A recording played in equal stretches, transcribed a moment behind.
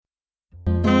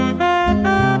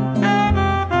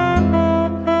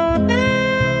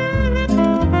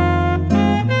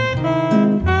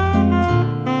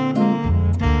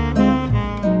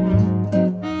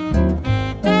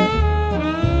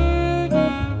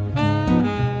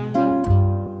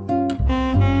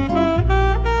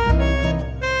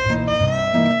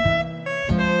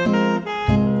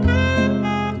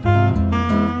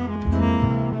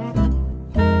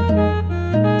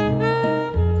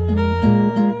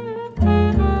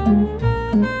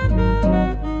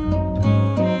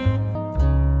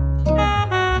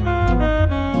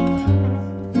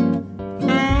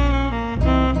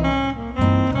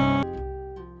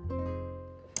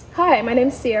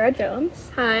is Sierra Jones.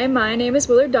 Hi, my name is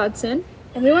Willard Dodson.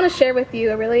 And we want to share with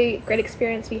you a really great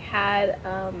experience we had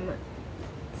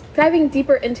diving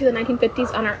deeper into the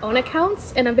 1950s on our own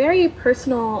accounts in a very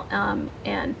personal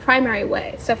and primary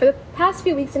way. So for the past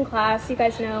few weeks in class, you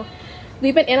guys know,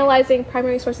 we've been analyzing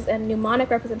primary sources and mnemonic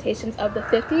representations of the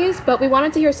 50s, but we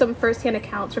wanted to hear some firsthand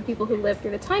accounts from people who lived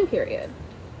through the time period.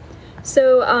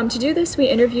 So to do this, we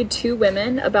interviewed two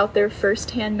women about their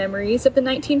firsthand memories of the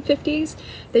 1950s.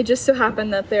 They just so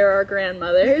happen that they're our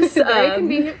grandmothers. Very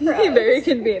convenient for us. Very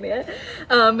convenient.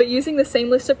 But using the same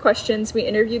list of questions, we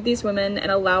interviewed these women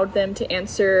and allowed them to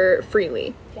answer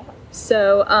freely. Yeah.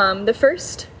 So the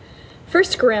first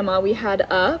grandma we had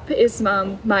up is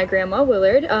my grandma,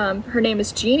 Willard. Her name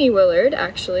is Jeannie Willard,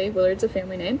 actually. Willard's a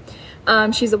family name.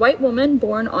 She's a white woman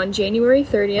born on January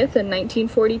 30th in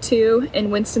 1942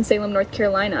 in Winston-Salem, North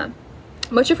Carolina.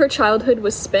 Much of her childhood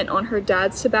was spent on her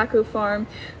dad's tobacco farm,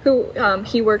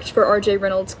 he worked for R.J.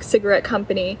 Reynolds Cigarette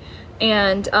Company,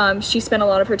 and she spent a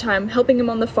lot of her time helping him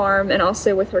on the farm and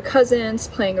also with her cousins,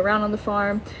 playing around on the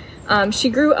farm. She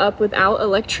grew up without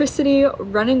electricity,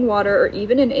 running water, or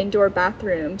even an indoor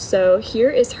bathroom, so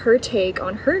here is her take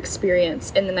on her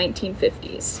experience in the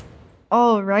 1950s.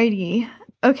 Alrighty.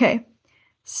 Okay.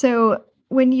 So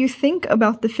when you think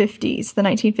about the 50s, the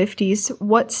 1950s,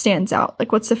 what stands out?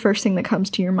 Like, what's the first thing that comes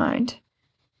to your mind?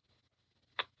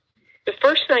 The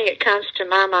first thing that comes to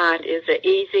my mind is an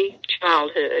easy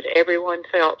childhood. Everyone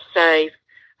felt safe.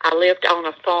 I lived on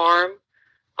a farm.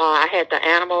 I had the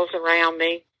animals around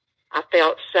me. I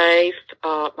felt safe.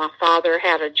 My father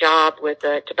had a job with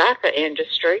the tobacco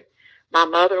industry. My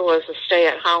mother was a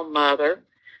stay-at-home mother.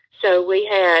 So we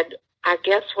had, I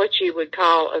guess, what you would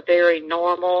call a very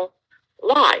normal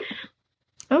life.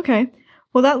 Okay.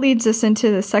 Well, that leads us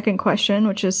into the second question,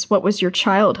 which is, what was your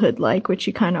childhood like, which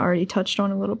you kind of already touched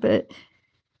on a little bit.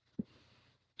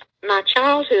 My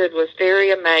childhood was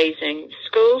very amazing.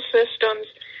 School systems,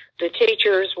 the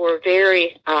teachers were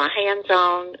very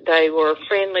hands-on. They were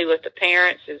friendly with the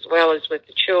parents as well as with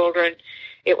the children.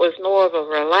 It was more of a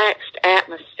relaxed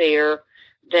atmosphere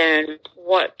than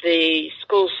what the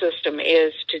school system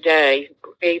is today,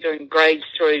 either in grades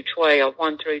through 12,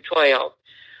 1 through 12.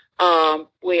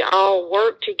 We all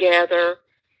worked together.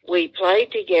 We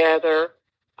played together.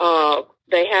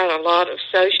 They had a lot of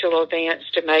social events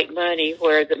to make money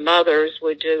where the mothers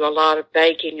would do a lot of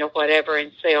baking or whatever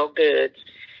and sell goods.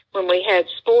 When we had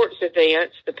sports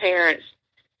events, the parents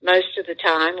most of the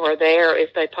time were there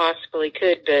if they possibly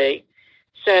could be.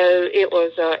 So it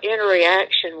was an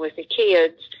interaction with the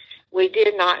kids. We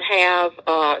did not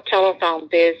have telephone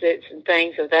visits and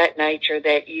things of that nature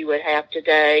that you would have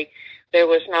today. There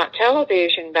was not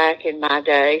television back in my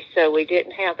day, so we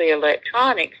didn't have the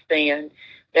electronics then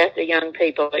that the young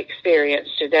people experience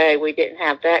today. We didn't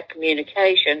have that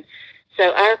communication.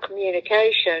 So our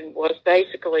communication was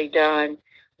basically done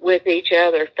with each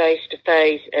other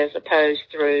face-to-face as opposed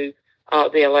through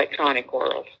the electronic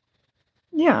world.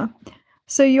 Yeah.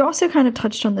 So you also kind of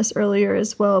touched on this earlier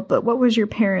as well, but what was your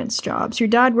parents' jobs? Your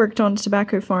dad worked on a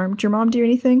tobacco farm. Did your mom do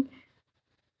anything?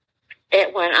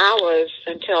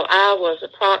 Until I was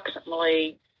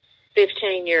approximately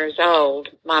 15 years old,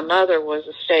 my mother was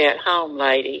a stay-at-home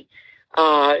lady.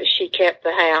 She kept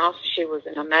the house. She was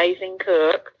an amazing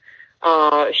cook.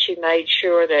 She made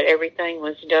sure that everything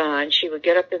was done. She would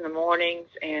get up in the mornings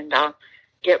and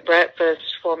get breakfast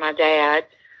for my dad.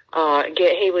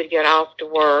 He would get off to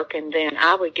work, and then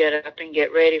I would get up and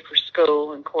get ready for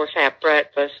school and, of course, have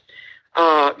breakfast,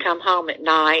 come home at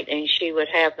night, and she would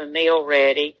have the meal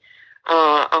ready.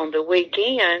 On the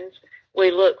weekends,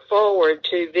 we look forward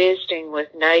to visiting with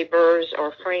neighbors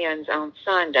or friends on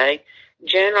Sunday.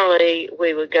 Generally,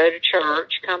 we would go to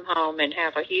church, come home, and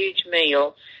have a huge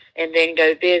meal, and then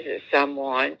go visit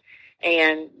someone,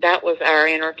 and that was our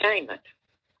entertainment.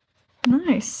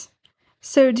 Nice.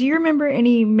 So do you remember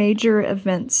any major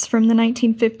events from the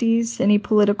 1950s, any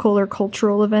political or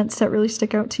cultural events that really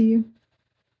stick out to you?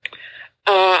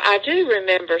 I do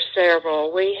remember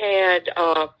several. We had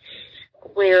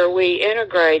where we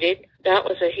integrated. That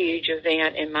was a huge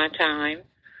event in my time.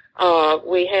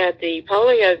 We had the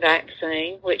polio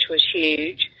vaccine, which was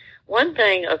huge. One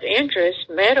thing of interest,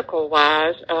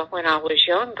 medical-wise, when I was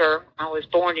younger, I was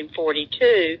born in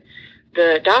 42,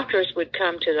 the doctors would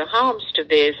come to the homes to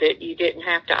visit. You didn't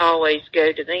have to always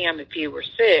go to them if you were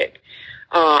sick,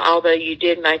 although you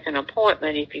did make an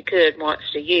appointment if you could once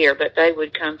a year, but they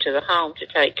would come to the home to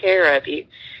take care of you.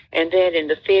 And then in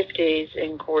the 50s,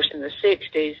 and of course in the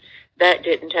 60s, that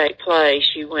didn't take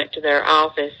place. You went to their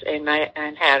office and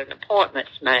had an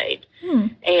appointments made.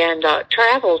 And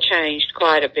travel changed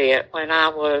quite a bit. When I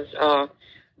was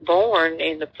born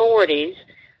in the 40s,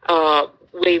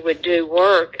 we would do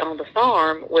work on the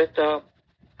farm with a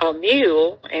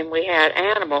mule, and we had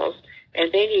animals,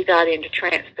 and then you got into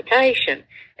transportation.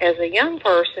 As a young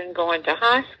person going to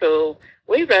high school,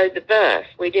 we rode the bus.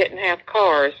 We didn't have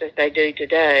cars as they do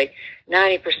today.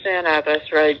 90% of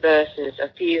us rode buses. A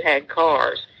few had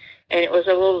cars. And it was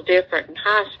a little different in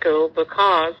high school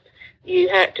because you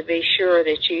had to be sure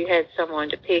that you had someone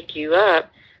to pick you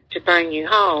up to bring you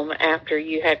home after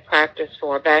you had practiced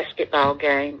for a basketball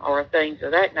game or things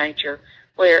of that nature,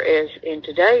 whereas in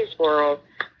today's world,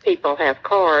 people have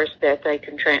cars that they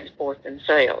can transport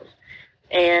themselves.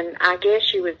 And I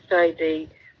guess you would say the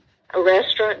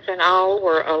restaurants and all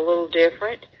were a little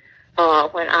different.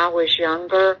 When I was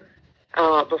younger,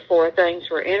 before things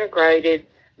were integrated,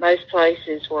 most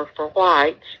places were for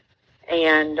whites,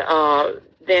 and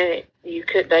then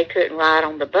they couldn't ride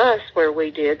on the bus where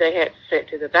we did. They had to sit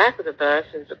to the back of the bus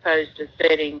as opposed to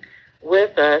sitting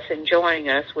with us and joining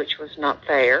us, which was not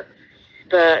fair.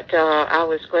 But I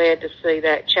was glad to see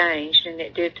that changed, and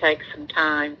it did take some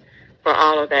time for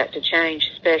all of that to change,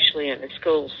 especially in the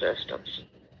school systems.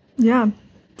 Yeah,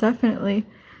 definitely.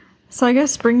 So I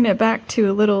guess bringing it back to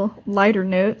a little lighter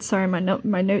note. Sorry,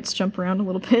 my notes jump around a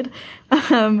little bit.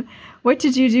 What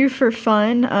did you do for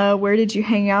fun? Where did you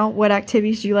hang out? What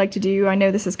activities do you like to do? I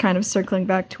know this is kind of circling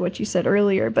back to what you said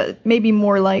earlier, but maybe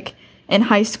more like in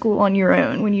high school on your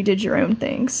own, when you did your own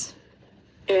things.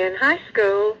 In high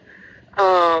school,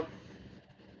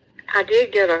 I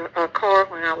did get a car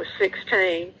when I was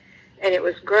 16, and it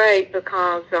was great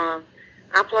because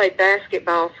I played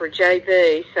basketball for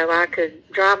JV, so I could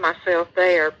drive myself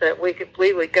there, but we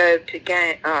would go to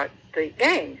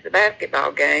the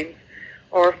basketball games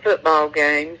or football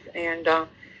games, and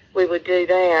we would do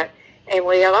that. And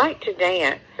we liked to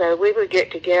dance, so we would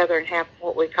get together and have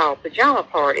what we call pajama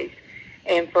parties.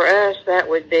 And for us, that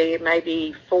would be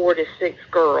maybe 4 to 6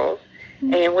 girls,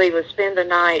 and we would spend the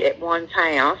night at one's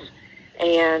house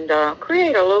and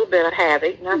create a little bit of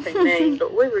havoc, nothing mean,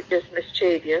 but we were just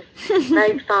mischievous,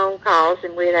 made phone calls,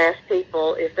 and we'd ask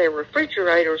people if their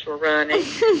refrigerators were running,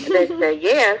 and they'd say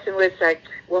yes, and we'd say,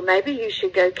 well, maybe you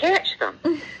should go catch them.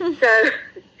 So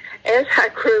as I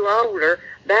grew older,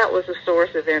 that was a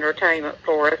source of entertainment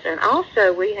for us. And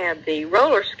also we had the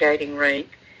roller skating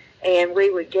rink, and we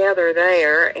would gather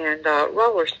there and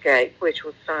roller skate, which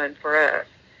was fun for us.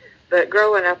 But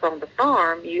growing up on the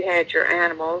farm, you had your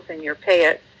animals and your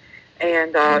pets,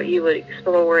 and you would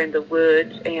explore in the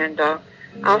woods. And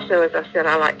also, as I said,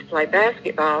 I like to play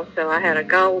basketball, so I had a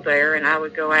goal there, and I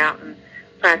would go out and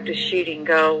practice shooting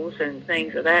goals and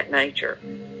things of that nature.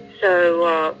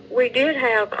 So we did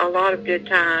have a lot of good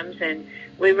times, and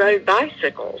we rode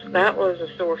bicycles. That was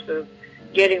a source of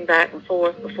getting back and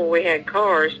forth before we had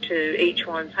cars to each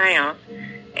one's house.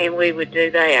 And we would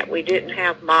do that. We didn't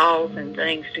have malls and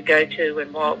things to go to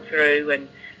and walk through and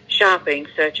shopping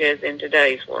such as in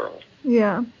today's world.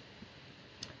 Yeah.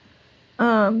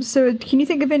 So can you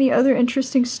think of any other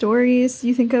interesting stories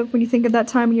you think of when you think of that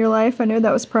time in your life? I know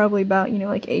that was probably about,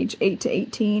 like age 8 to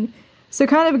 18. So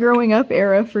kind of a growing up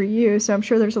era for you. So I'm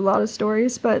sure there's a lot of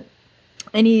stories, but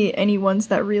any ones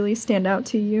that really stand out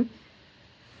to you?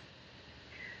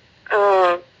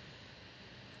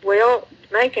 Well,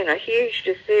 making a huge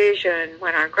decision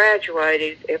when I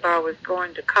graduated if I was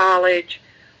going to college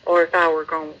or if I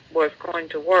was going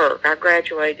to work. I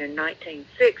graduated in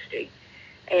 1960,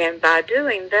 and by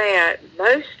doing that,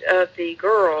 most of the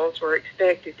girls were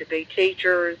expected to be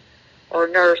teachers or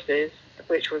nurses,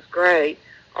 which was great,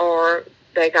 or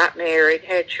they got married,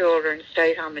 had children,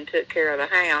 stayed home and took care of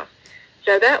the house.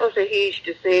 So that was a huge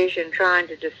decision, trying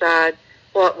to decide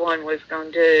what one was going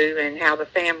to do and how the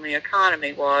family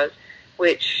economy was,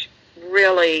 which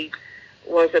really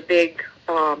was a big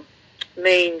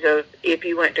means of if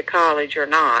you went to college or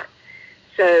not.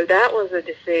 So that was a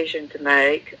decision to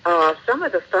make. Some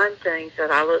of the fun things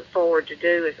that I look forward to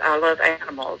do is I love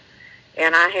animals.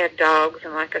 And I had dogs,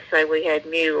 and like I say, we had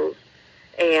mules.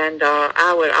 And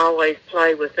I would always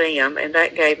play with them, and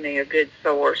that gave me a good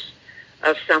source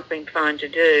of something fun to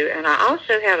do. And I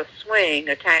also had a swing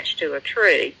attached to a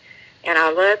tree, and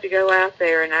I loved to go out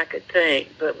there and I could think.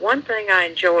 But one thing I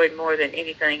enjoyed more than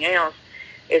anything else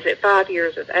is at 5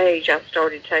 years of age, I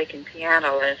started taking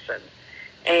piano lessons.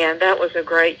 And that was a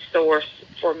great source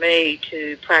for me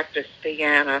to practice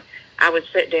piano. I would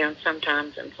sit down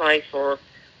sometimes and play for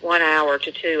 1 hour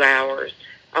to 2 hours.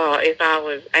 If I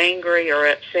was angry or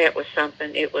upset with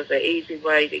something, it was an easy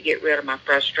way to get rid of my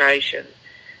frustrations.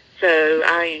 So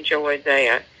I enjoyed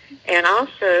that. And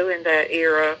also in that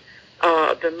era,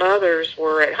 the mothers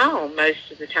were at home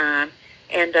most of the time,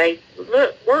 and they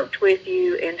worked with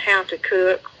you in how to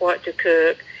cook, what to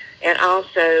cook, and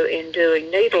also in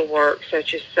doing needlework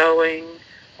such as sewing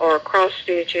or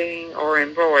cross-stitching or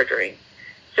embroidery.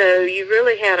 So you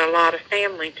really had a lot of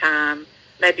family time,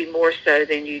 maybe more so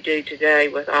than you do today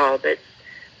with all that's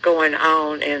going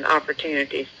on and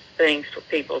opportunities, things for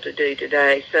people to do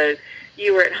today. So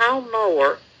you were at home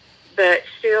more, but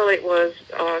still it was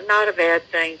not a bad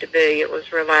thing to be. It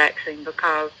was relaxing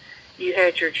because you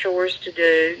had your chores to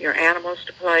do, your animals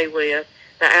to play with,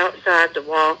 the outside to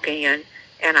walk in,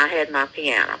 and I had my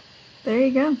piano. There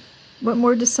you go. What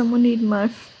more does someone need in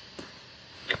life?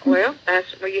 Well,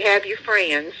 that's where you have your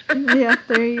friends. Yeah,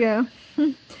 there you go.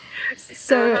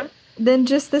 So then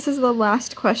this is the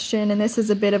last question, and this is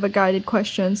a bit of a guided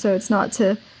question, so it's not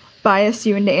to bias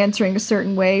you into answering a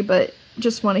certain way, but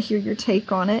just want to hear your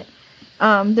take on it.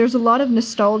 There's a lot of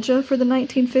nostalgia for the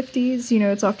 1950s.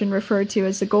 It's often referred to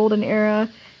as the golden era,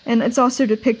 and it's also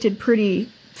depicted pretty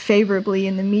favorably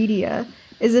in the media.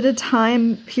 Is it a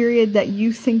time period that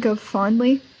you think of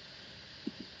fondly?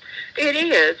 It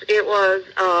is. It was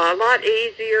a lot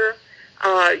easier.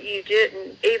 You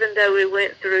didn't, even though we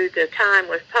went through the time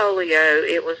with polio,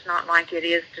 it was not like it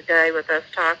is today with us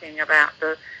talking about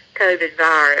the COVID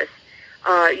virus.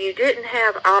 You didn't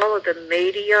have all of the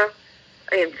media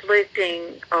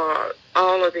inflicting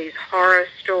all of these horror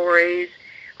stories,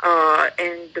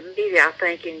 and the media, I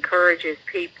think, encourages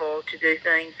people to do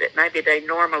things that maybe they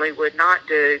normally would not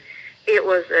do. It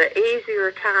was an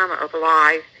easier time of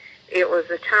life. It was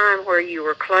a time where you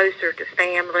were closer to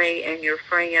family and your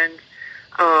friends.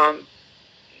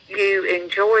 You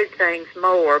enjoyed things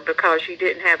more because you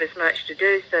didn't have as much to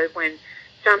do. So when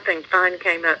something fun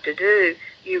came up to do,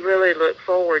 you really looked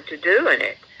forward to doing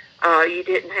it. You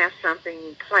didn't have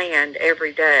something planned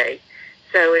every day.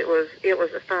 So it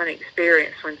was a fun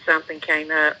experience when something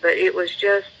came up. But it was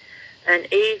just an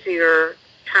easier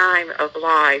time of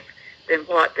life than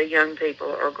what the young people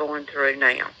are going through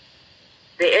now.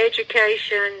 The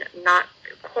education, not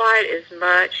quite as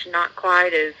much, not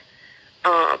quite as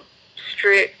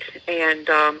strict, and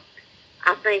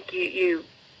I think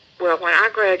well, when I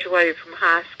graduated from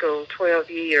high school,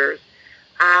 12 years,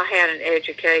 I had an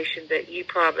education that you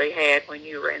probably had when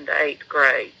you were in the 8th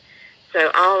grade.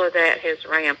 So all of that has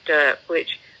ramped up,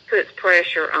 which puts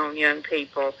pressure on young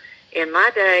people. In my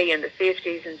day, in the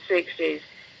 50s and 60s,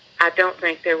 I don't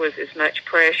think there was as much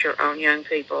pressure on young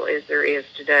people as there is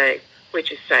today,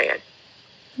 which is sad.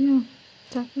 Yeah,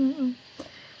 definitely.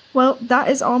 Well, that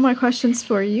is all my questions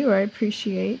for you. I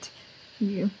appreciate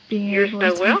you being You're able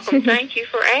to so welcome. Thank you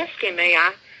for asking me.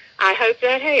 I hope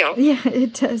that helps. Yeah,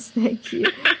 it does. Thank you.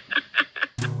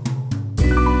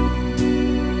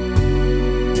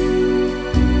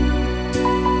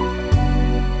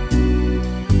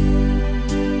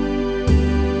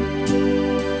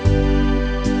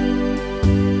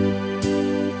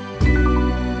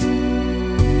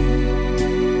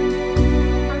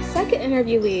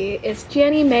 Interviewee is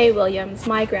Jannie Mae Williams,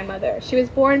 my grandmother. She was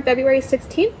born February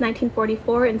 16th,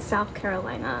 1944 in South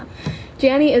Carolina.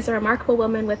 Jannie is a remarkable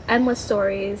woman with endless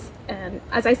stories, and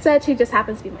as I said, she just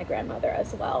happens to be my grandmother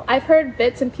as well. I've heard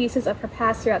bits and pieces of her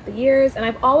past throughout the years, and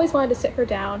I've always wanted to sit her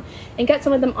down and get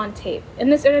some of them on tape. In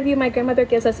this interview, my grandmother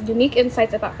gives us unique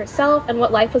insights about herself and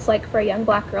what life was like for a young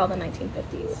black girl in the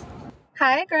 1950s.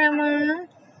 Hi, Grandma.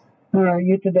 How are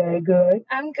you today? Good?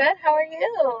 I'm good. How are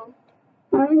you?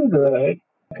 I'm good.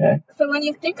 Okay. So when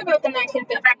you think about the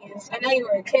 1950s, I know you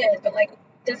were a kid, but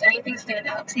does anything stand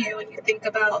out to you when you think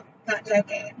about that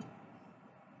decade?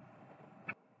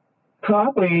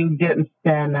 Probably didn't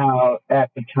stand out at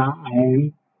the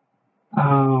time.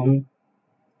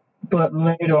 But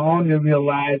later on you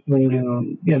realize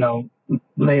when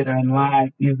later in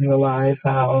life, you realize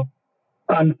how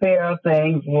unfair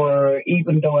things were,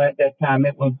 even though at that time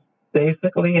it was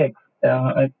basically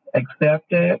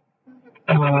accepted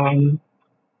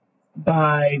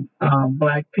by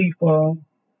black people,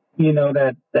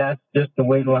 that's just the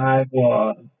way life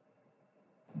was.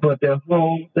 But the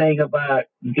whole thing about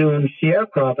doing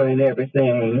sharecropping and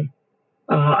everything,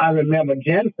 I remember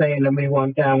Jen saying to me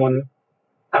one time when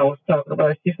I was talking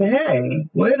about it, she said, "Hey,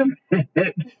 wait a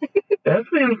minute, that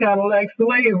seems kind of like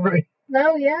slavery."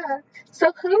 No, yeah. So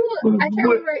I can't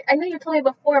remember, I know you told me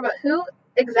before, but who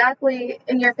exactly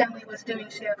in your family was doing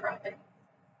sharecropping?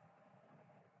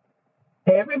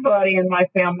 Everybody in my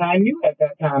family I knew at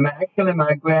that time. Actually,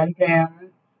 my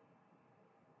grandparents,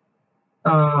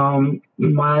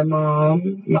 my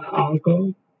mom, my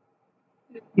uncle,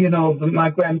 my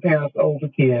grandparents' older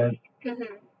kids,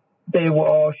 they were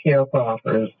all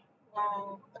sharecroppers.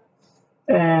 Wow.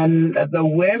 And the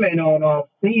women on off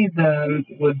seasons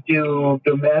would do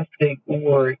domestic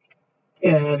work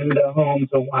in the homes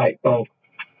of white folks.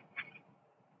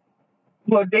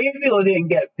 Well, they really didn't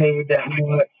get paid that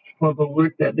much for the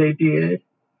work that they did.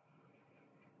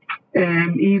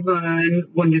 And even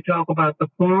when you talk about the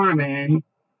farming,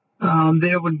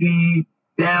 there would be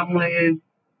families,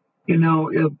 you know,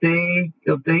 if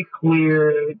they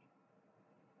cleared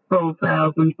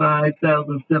 $4,000,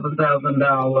 $5,000,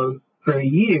 $7,000 per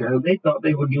year, they thought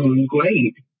they were doing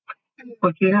great.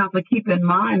 But you have to keep in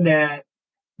mind that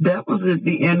that was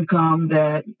the income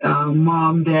that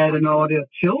mom, dad, and all their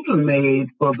children made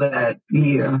for that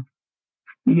year.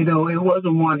 You know, it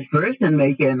wasn't one person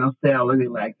making a salary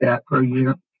like that per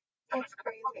year. That's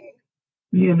crazy.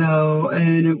 You know,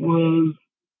 and it was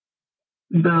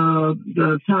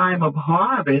the time of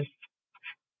harvest.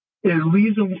 It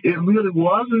really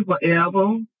wasn't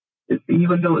forever,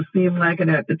 even though it seemed like it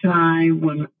at the time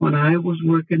when I was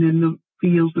working in the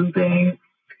fields and things.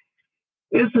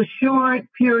 It's a short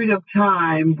period of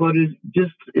time, but it's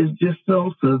just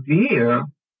so severe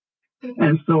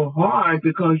and so hard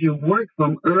because you work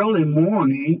from early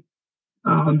morning.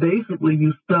 Basically,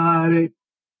 you started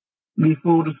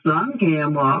before the sun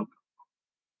came up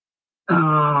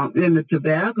in the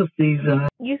tobacco season.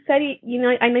 You said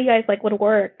I know you guys like would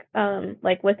work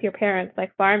like with your parents,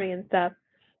 like farming and stuff.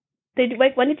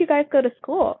 When did you guys go to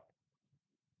school?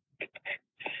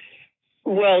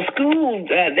 Well, school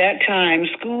at that time,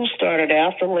 school started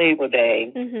after Labor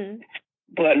Day. Mm-hmm.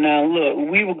 But now, look,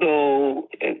 we would go,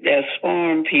 as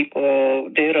farm people,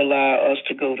 they'd allow us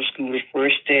to go to school the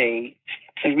first day.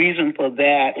 The reason for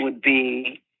that would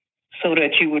be so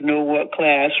that you would know what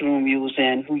classroom you was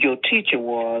in, who your teacher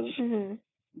was. Mm-hmm.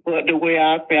 But the way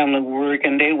our family worked,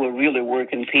 and they were really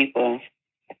working people,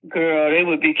 girl, they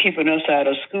would be keeping us out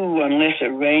of school unless it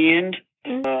rained.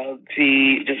 Mm-hmm.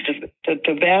 The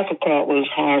tobacco crop was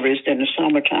harvested in the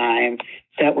summertime.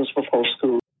 That was before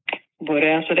school. But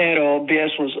after that, all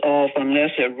bets was off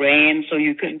unless it rained, so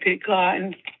you couldn't pick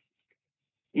cotton.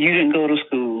 You didn't go to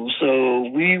school. So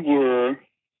we were,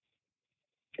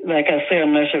 like I said,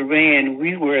 unless it rained,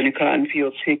 we were in the cotton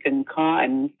field picking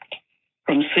cotton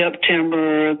from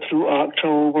September through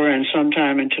October and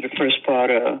sometime into the first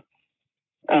part of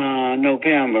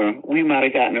November. We might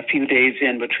have gotten a few days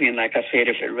in between, like I said,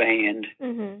 if it rained.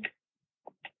 Mm-hmm.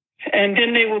 And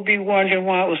then they would be wondering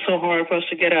why it was so hard for us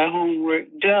to get our homework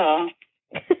done.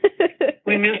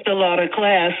 We missed a lot of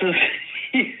classes,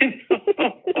 you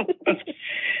know.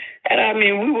 And I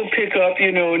mean, we would pick up,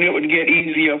 you know, and it would get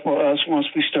easier for us once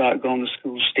we start going to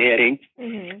school steady.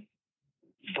 Mm-hmm.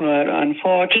 But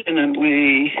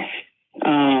unfortunately,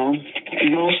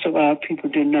 most of our people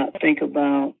did not think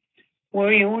about,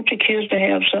 well, you want your kids to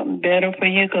have something better for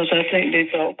you, because I think they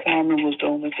thought farming was the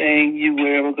only thing you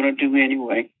were ever going to do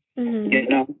anyway. Mm-hmm. You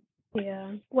know?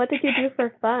 Yeah. What did you do for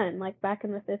fun, like back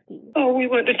in the 50s? Oh, we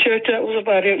went to church. That was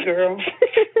about it, girl.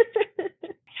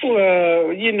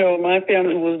 Well, you know, my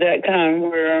family was that kind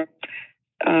where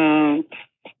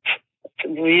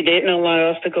we didn't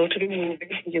allow us to go to the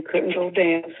movies. You couldn't go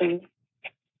dancing.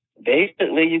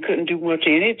 Basically, you couldn't do much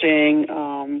anything.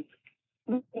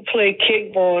 We would play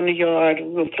kickball in the yard. We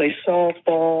would play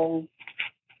softball.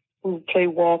 We would play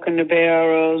walk in the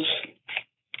barrels.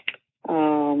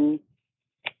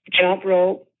 Jump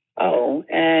rope.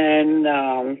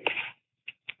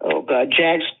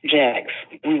 Jacks.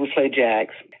 We would play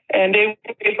jacks. And they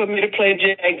would wait for me to play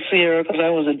jacks here because I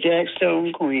was a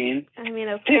jackstone queen. I mean,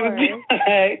 of They would course. be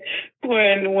like,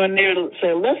 when they would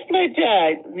say, let's play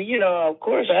jack, you know, of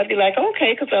course, I'd be like,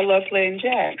 okay, because I love playing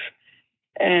jacks.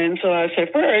 And so I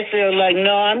said, first, they were like,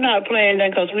 no, I'm not playing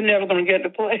that because we're never going to get to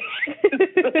play.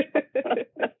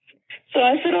 So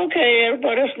I said, okay,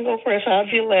 everybody else can go first. I'll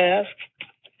be last.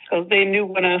 Because they knew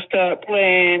when I started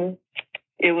playing,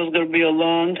 it was going to be a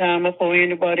long time before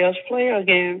anybody else play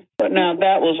again. But now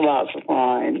that was lots of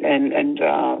fun. And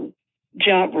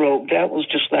jump rope, that was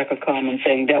just like a common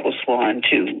thing. That was fun,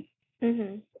 too.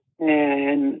 Mm-hmm.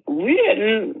 And we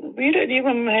didn't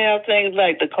even have things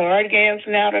like the card games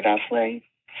now that I play.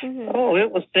 Mm-hmm. Oh,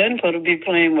 it was sinful to be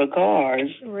playing with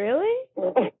cards. Really?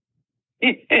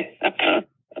 Yeah.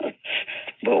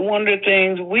 But one of the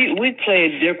things, we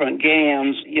played different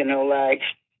games, you know, like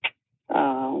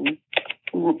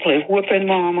we would play Whipping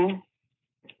Mama.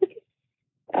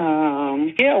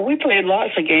 Yeah, we played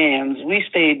lots of games. We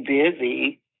stayed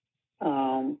busy.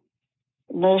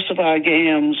 Most of our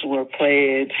games were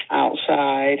played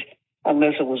outside,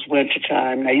 unless it was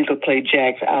wintertime. Now, you could play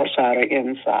jacks outside or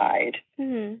inside.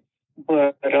 Mm-hmm.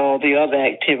 But all the other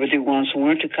activity ones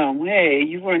weren't to come. Hey,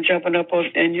 you weren't jumping up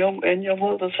in your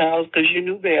mother's house because you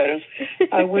knew better.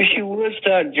 I wish you would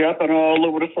start jumping all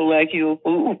over the floor like you a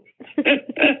fool.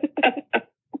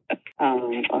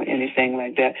 Or anything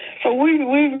like that. So we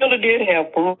really did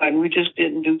have fun. We just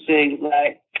didn't do things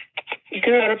like,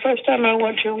 girl, the first time I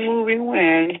went to a movie,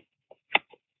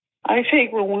 I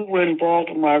think when we were in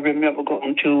Baltimore, I remember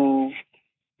going to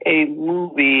a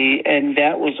movie, and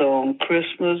that was on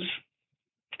Christmas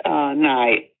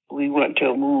night. We went to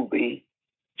a movie.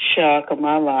 Shock of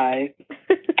my life.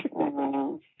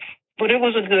 But it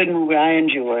was a good movie. I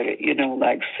enjoyed it,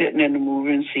 like sitting in the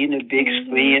movie and seeing the big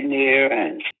screen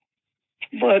there.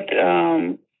 But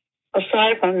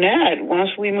aside from that,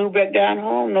 once we moved back down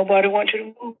home, nobody went to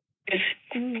the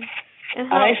movies.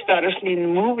 I started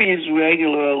seeing movies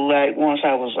regular, like once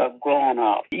I was grown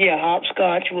up. Yeah,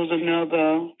 hopscotch was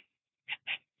another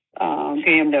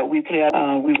game that we played.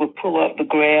 We would pull up the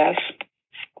grass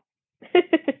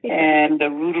and the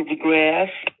root of the grass.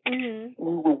 We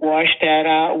would wash that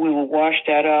out. We would wash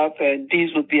that up, and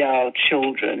these would be our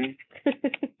children.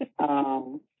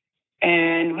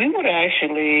 And we would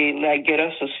actually get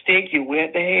us a stick. You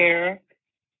wet the hair,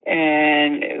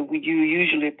 and you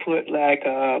usually put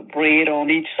bread on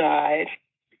each side.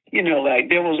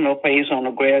 There was no face on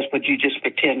the grass, but you just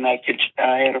pretend like your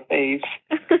child had a face.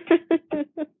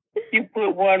 You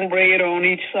put one braid on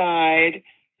each side,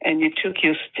 and you took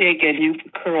your stick and you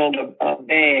curled a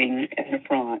bang in the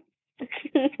front.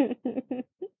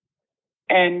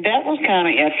 And that was kind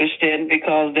of interesting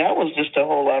because that was just a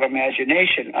whole lot of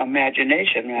imagination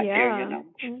right there,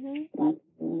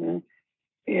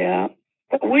 Yeah.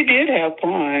 But we did have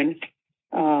fun.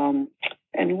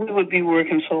 And we would be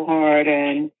working so hard,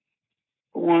 and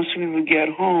once we would get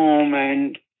home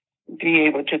and be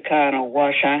able to kind of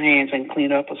wash our hands and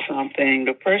clean up or something,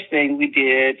 the first thing we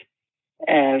did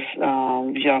as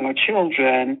younger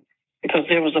children, because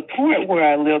there was a point where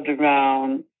I lived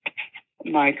around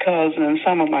my cousins,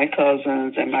 some of my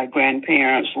cousins and my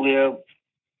grandparents lived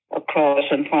across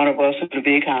in front of us in the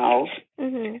big house.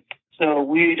 So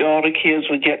all the kids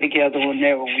would get together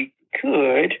whenever we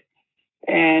could,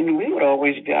 and we would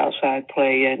always be outside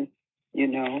playing,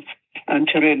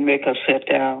 until they'd make us sit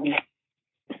down.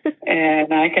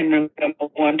 And I can remember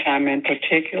one time in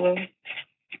particular,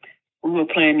 we were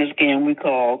playing this game we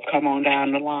called Come On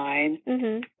Down the Line.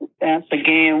 That's a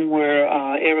game where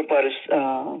everybody's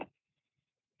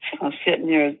sitting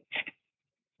there,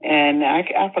 and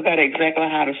I forgot exactly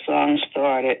how the song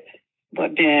started,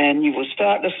 but then you would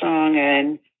start the song,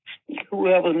 and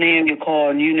whoever's name you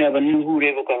called, you never knew who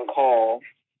they were going to call.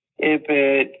 If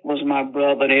it was my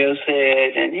brother, they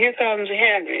said, and here comes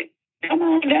Henry. Come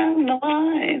on down the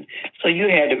line. So you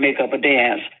had to make up a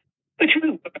dance, but you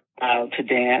were allowed to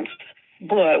dance.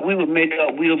 But we would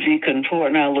we'll be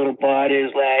contorting our little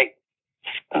bodies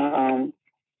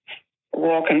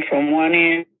walking from one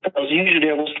end, because usually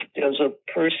there was a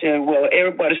person,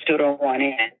 everybody stood on one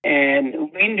end,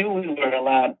 and we knew we weren't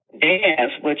allowed to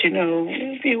dance, but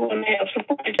if you want to have some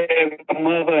fun, my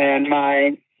mother and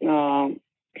my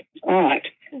aunt,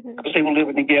 because they were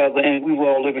living together, and we were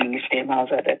all living in the same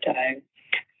house at that time.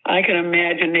 I can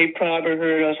imagine they probably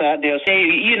heard us out there say,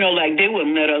 they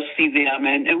wouldn't let us see them,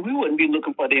 and we wouldn't be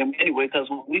looking for them anyway, because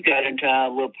when we got into our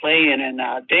little playing and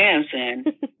our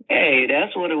dancing, hey,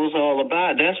 that's what it was all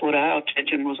about. That's what our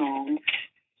attention was on.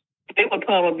 They would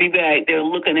probably be back there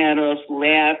looking at us,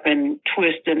 laughing,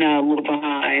 twisting our little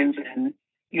behinds, and,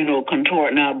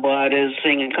 contorting our bodies,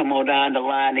 singing Come On Down the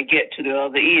Line to get to the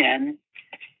other end.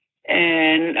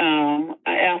 And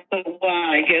after a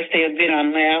while, I guess they had been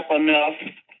on laugh enough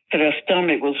that their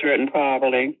stomach was hurting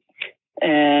probably.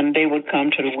 And they would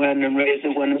come to the window and raise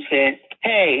the window and say,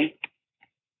 hey,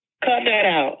 cut that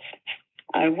out.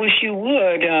 I wish you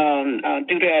would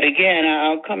do that again.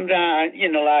 I'll come down,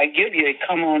 I'll give you a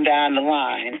come on down the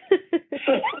line.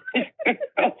 So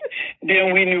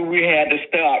then we knew we had to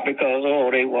stop because,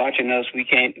 they watching us. We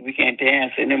can't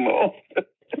dance anymore.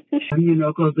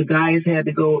 Because the guys had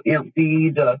to go empty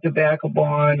the tobacco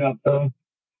barn of the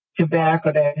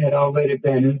tobacco that had already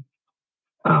been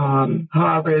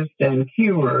harvested and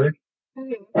cured,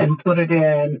 and put it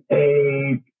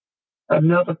in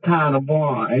another kind of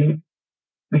barn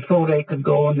before they could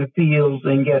go in the fields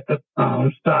and get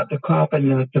start the cropping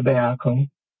the tobacco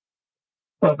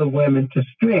for the women to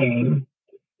string.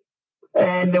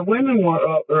 And the women were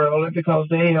up early because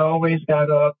they always got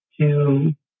up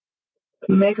to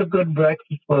make a good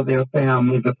breakfast for their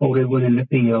family before they went in the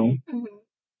field.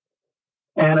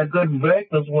 And a good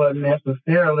breakfast wasn't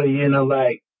necessarily,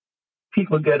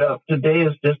 people get up. Today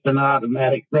is just an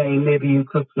automatic thing. Maybe you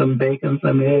cook some bacon,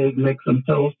 some eggs, make some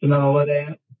toast and all of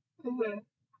that.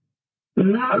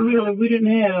 Not really. We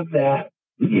didn't have that.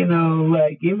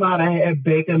 Like you might have had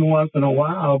bacon once in a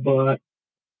while, but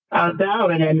I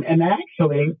doubt it. And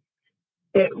actually,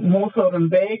 most of them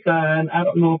bacon, I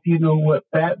don't know if you know what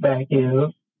fatback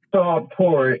is. Salt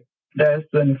pork that's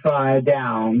been fried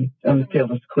down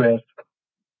until it's crisp.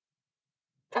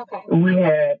 Okay. We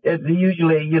had,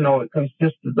 usually, it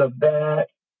consists of that.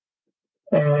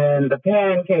 And the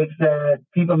pancakes that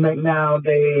people make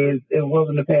nowadays, it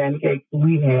wasn't the pancakes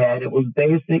we had. It was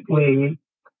basically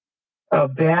a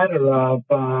batter of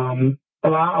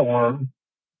flour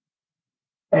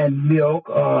and milk,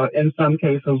 or in some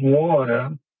cases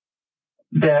water,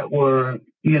 that were,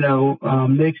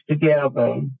 mixed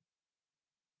together.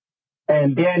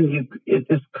 And then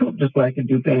it's cooked just like you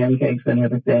do pancakes and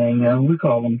everything. We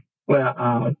call them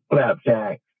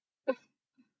flapjacks.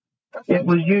 It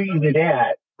was usually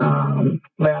that,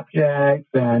 flapjacks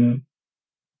and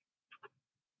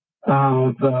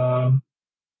the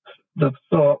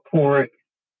salt pork.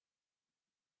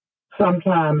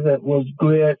 Sometimes it was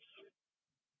grits.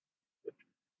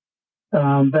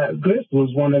 That grits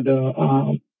was one of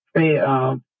the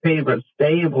favorite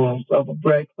staples of a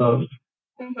breakfast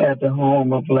at the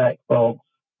home of Black folks.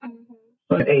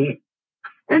 So they ate.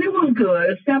 And it was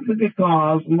good simply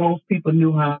because most people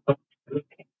knew how to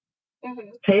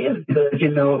taste good.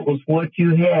 It was what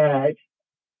you had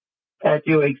at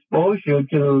your exposure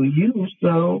to use.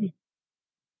 So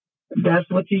that's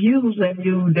what you use.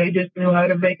 And they just knew how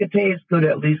to make it taste good.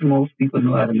 At least most people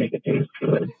knew how to make it taste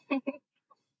good.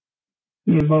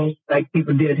 Most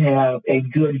people did have a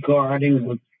good garden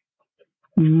with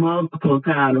multiple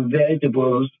kind of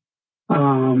vegetables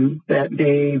that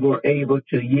they were able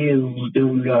to use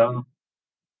during the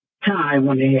time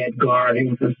when they had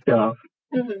gardens and stuff.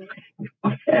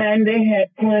 And they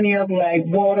had plenty of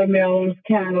watermelons,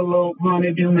 cantaloupe,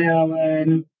 honeydew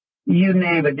melon, you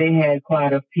name it. They had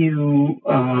quite a few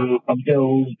of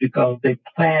those because they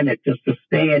planted to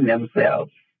sustain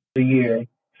themselves a year.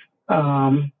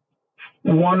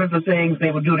 One of the things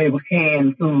they would do, they would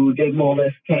can food. They more or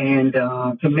less canned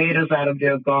tomatoes out of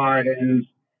their gardens.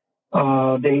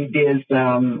 They did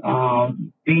some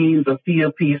beans or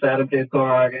field peas out of their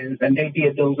gardens, and they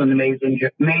did those in the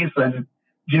mason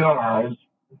jars.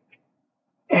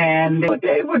 And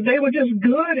they were just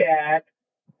good at,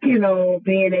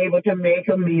 being able to make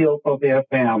a meal for their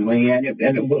family. And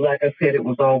like I said, it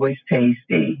was always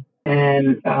tasty.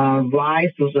 And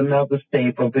rice was another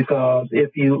staple because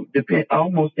if you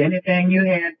almost anything you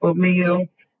had for meal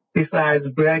besides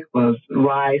breakfast,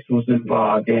 rice was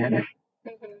involved in it.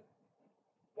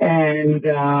 And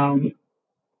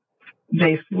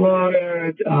they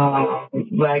slaughtered,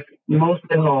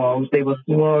 mostly hogs, they would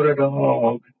slaughter the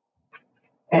hog.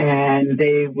 And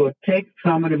they would take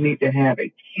some of the meat to have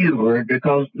it cured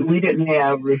because we didn't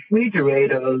have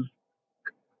refrigerators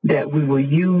that we were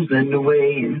using the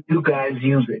way you guys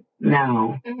use it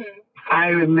now. I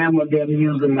remember them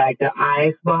using the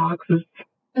ice boxes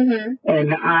and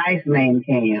the ice main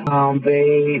can.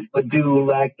 They would do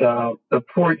the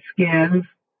pork skins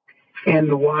in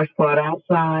the wash pot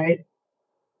outside.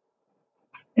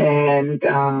 And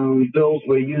those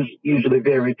were usually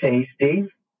very tasty.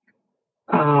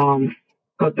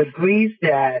 But the grease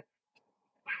that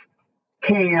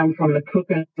came from the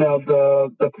cooking of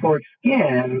the pork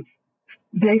skins,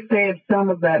 they saved some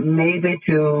of that maybe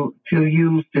to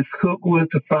use to cook with,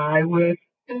 to fry with.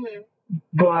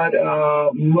 But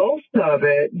most of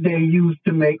it they used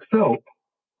to make soap.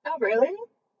 Oh, really?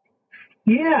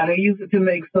 Yeah, they use it to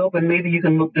make soap, and maybe you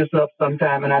can look this up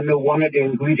sometime. And I know one of the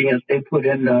ingredients they put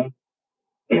in the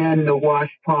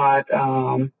wash pot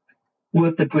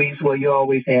with the grease, well, you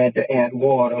always had to add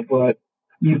water, but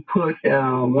you put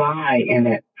lye in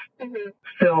it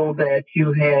so that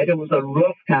it was a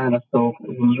rough kind of soap.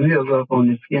 It was real rough on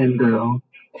the skin, girl.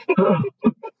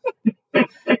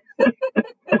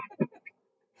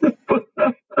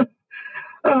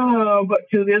 But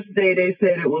to this day, they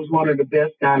said it was one of the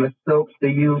best kind of soaps to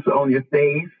use on your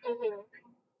face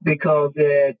because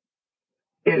it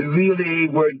really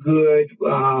worked good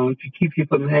to keep you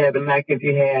from having, if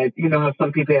you had, how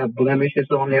some people have blemishes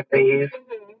on their face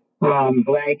from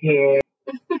blackhead.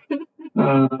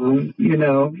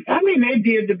 They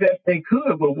did the best they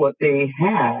could with what they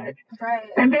had. Right.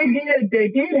 And they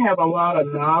did have a lot of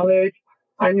knowledge.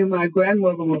 I knew my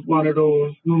grandmother was one of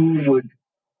those who would,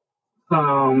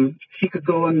 she could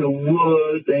go in the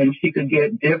woods and she could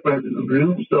get different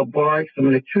roots or bark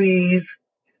from the trees.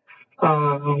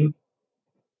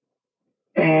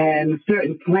 And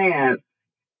certain plants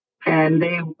and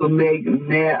they would make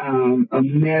a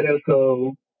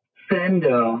medical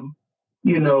sender,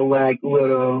 like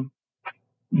little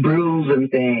brews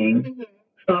and things. Mm-hmm.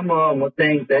 Some of them were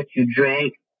things that you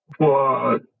drank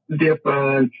for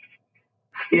different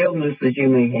illnesses you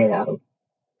may have.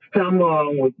 Some of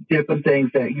them were different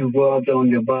things that you rubbed on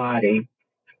your body.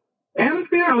 And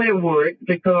apparently it worked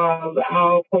because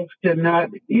our folks did not,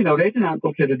 they did not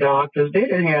go to the doctors. They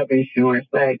didn't have insurance.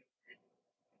 Like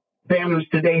families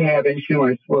today have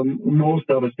insurance. Well, most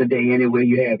of us today, anyway,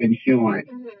 you have insurance.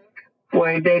 Mm-hmm.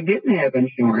 Well, they didn't have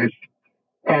insurance.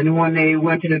 And when they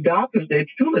went to the doctors, they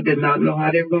truly did not know how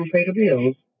they were going to pay the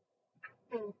bills.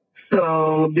 Mm.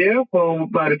 So therefore,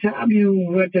 by the time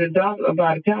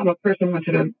a person went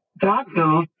to the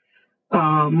doctor,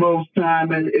 most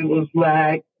time it was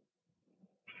like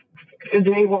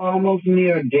they were almost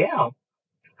near death.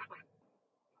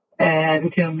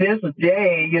 And to this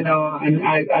day, and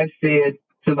I say it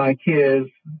to my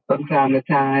kids from time to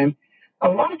time, a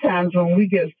lot of times when we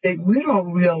get sick, we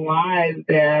don't realize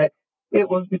that it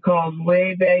was because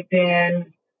way back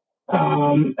then,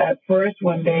 at first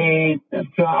when they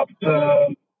dropped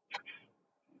the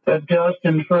dust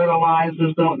and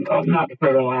fertilizers, not the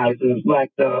fertilizers,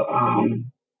 like the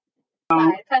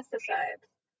Pesticides.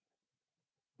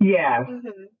 yeah.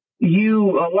 Mm-hmm.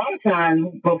 A lot of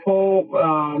times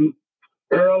before,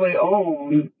 early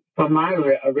on, from my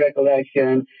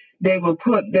recollection, they would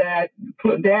put that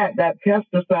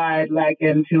pesticide like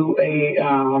into a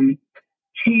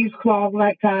cheesecloth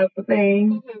like type of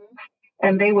thing, Mm-hmm.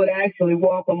 and they would actually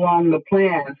walk along the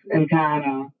plants and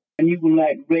and you would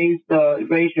like raise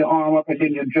your arm up and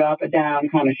then you drop it down,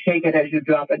 kind of shake it as you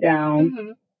drop it down,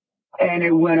 Mm-hmm. and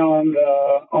it went on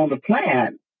the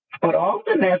plant. But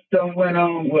often that stuff went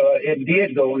on, well, it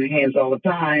did go in the hands all the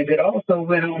time. It also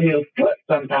went on your foot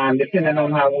sometimes, depending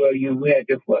on how well you had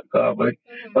your foot covered.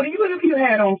 Mm-hmm. But even if you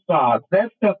had on socks,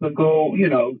 that stuff would go,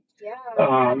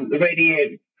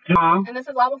 radiate. And this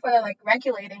is all before they're like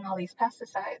regulating all these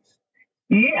pesticides.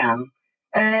 Yeah.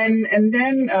 And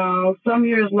then some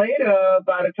years later,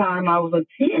 by the time I was a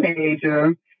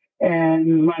teenager,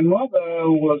 and my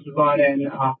mother was running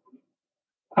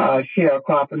a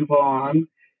sharecropping farm,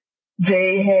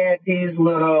 they had these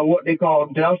little, what they call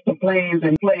duster planes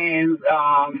and planes.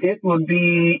 It would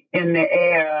be in the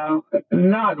air,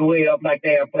 not way up like the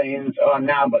airplanes are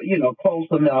now, but, close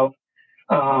enough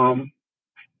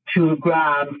to the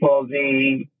ground for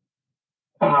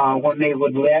when they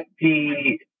would let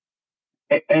the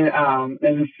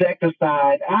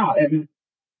insecticide out.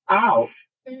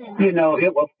 Mm-hmm.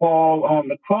 It would fall on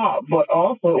the crop, but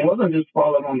also it wasn't just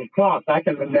falling on the crops. I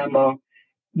can remember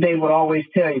they would always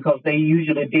tell you, because they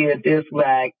usually did this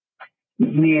like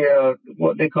near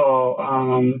what they call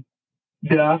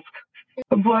dusk.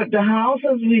 But the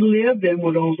houses we lived in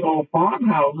were those old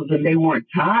farmhouses, and they weren't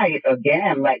tied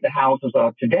again like the houses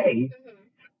are today. Mm-hmm.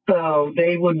 So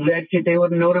they would they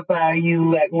would notify you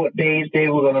like what days they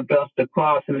were going to dust the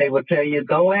crops, and they would tell you,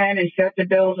 go in and shut your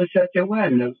doors and shut your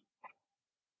windows.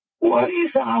 Well,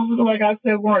 these houses, like I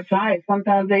said, weren't tight.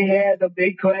 Sometimes they had a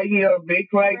big crack here, a big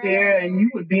crack there, and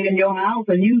you would be in your house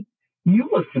and you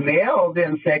would smell the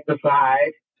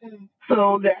insecticide. Mm.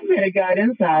 So that meant it got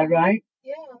inside, right?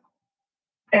 Yeah.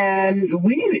 And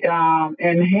we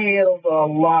inhaled a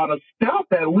lot of stuff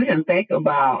that we didn't think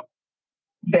about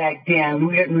back then.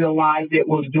 We didn't realize it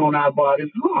was doing our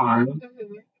bodies harm.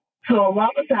 Mm-hmm. So a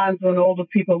lot of times when older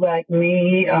people like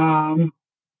me,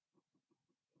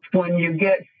 when you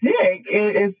get sick,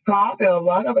 it's probably a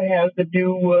lot of it has to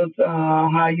do with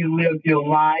how you lived your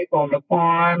life on the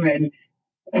farm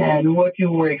and what you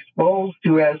were exposed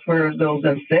to as far as those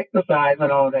insecticides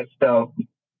and all that stuff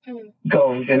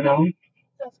goes,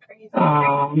 That's crazy.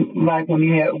 Like when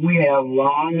we have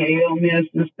lung ailments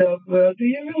and stuff. Well, do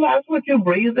you realize what you're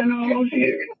breathing all those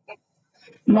years?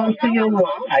 Most of your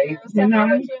life, So how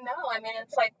would you know? I mean,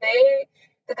 it's like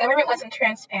the government wasn't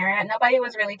transparent. Nobody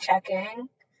was really checking.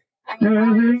 I mean,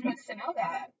 how are you supposed to know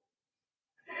that?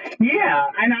 Yeah,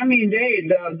 and I mean,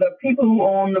 the people who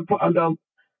own the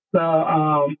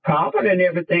property and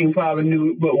everything probably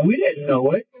knew, but we didn't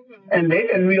know it, and they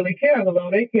didn't really care, because all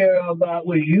they care about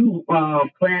was you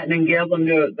planting and gathering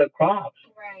the crops,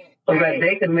 right? So that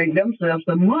they can make themselves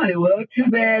some money. Well,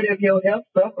 too bad if your health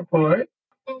suffered for it,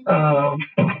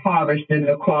 harvesting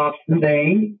the crops and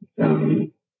things.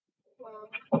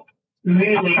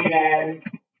 Really bad.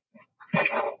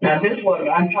 Now, this was,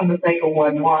 I'm trying to think of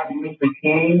when Martin Luther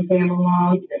King came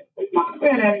along. It might have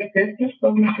been at the 50s,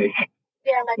 so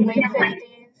yeah, like late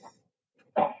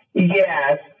 50s.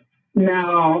 Yes.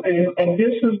 Now, and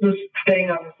this is the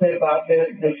thing I said about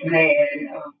this man.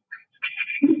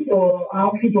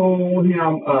 our people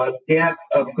have a depth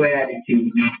of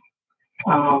gratitude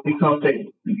because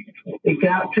it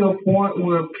got to a point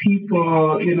where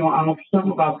people,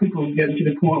 some of our people get to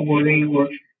the point where they were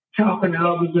talking to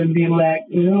others and being like,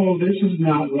 no, this is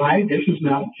not right. This is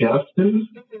not justice.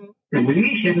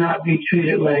 We should not be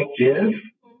treated like this.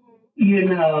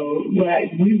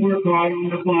 Like we work hard on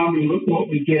the farm and look what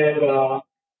we get.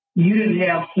 You didn't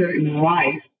have certain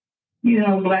rights.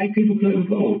 Black people couldn't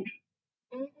vote.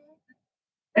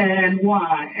 And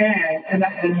why? When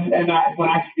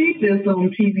I see this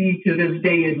on TV to this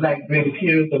day, it's like bring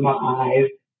tears to my eyes.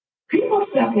 People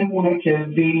simply want to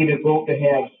be the vote to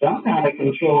have some kind of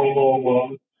control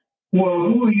over,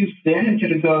 well, who are you sending to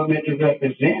the government to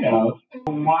represent us?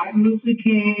 Martin Luther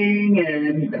King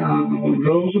and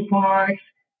Rosa Parks,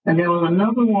 and there was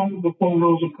another one before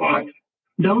Rosa Parks.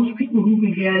 Those people who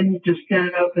began to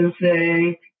stand up and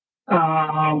say,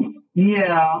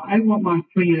 yeah, I want my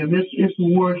freedom. It's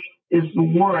worth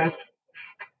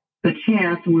the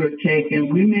chance we're taking.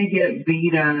 We may get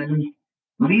beaten,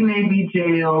 we may be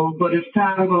jailed, but it's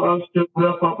time for us to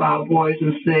lift up our voice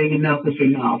and say enough is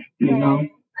enough,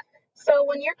 So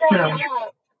when you're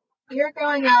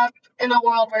growing up in a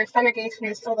world where segregation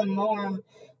is still the norm.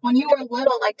 When you were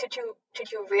little, like, did you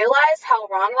realize how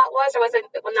wrong that was, or was it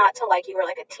not till like you were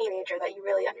like a teenager that you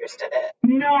really understood it?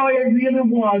 No, it really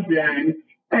wasn't.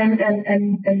 And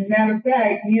matter of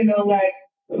fact,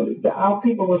 our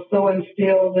people were so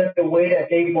instilled in the way that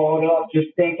they brought up,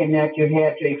 just thinking that you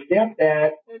had to accept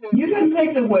that. You didn't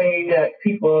think the way that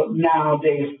people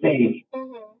nowadays think.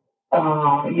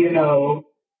 And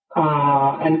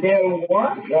there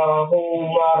weren't a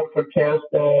whole lot of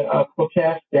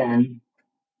protesting.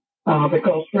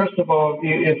 Because first of all,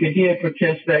 if you did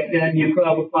protest back then, you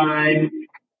probably find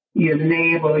your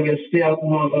neighbor, yourself,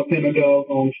 hung up in a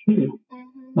doggone tree.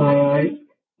 All right.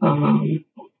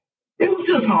 It was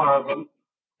just horrible.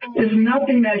 There's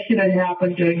nothing that should have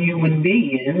happened to a human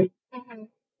being.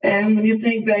 And when you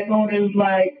think back on it, it's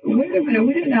like, wait a minute,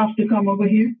 we didn't have to come over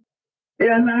here.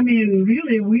 And I mean,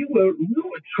 really, we were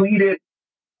treated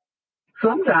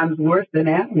sometimes worse than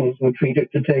animals were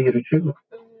treated, to tell you the truth.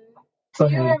 Do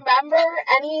you remember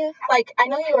any, like, I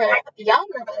know you were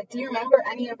younger, but like, do you remember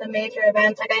any of the major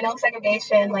events? Like, I know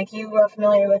segregation, like, you were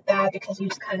familiar with that because you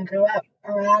just kind of grew up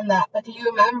around that. But do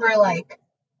you remember, like,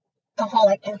 the whole,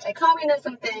 like,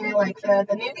 anti-communism thing, like,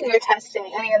 the nuclear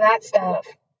testing, any of that stuff?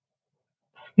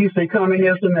 You say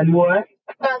communism and what?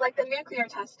 Like, the nuclear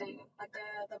testing, like,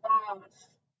 the bombs.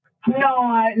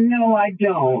 No, I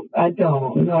don't.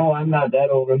 No, I'm not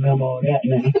that old to remember all that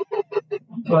now.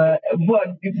 But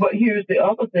here's the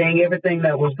other thing. Everything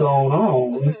that was going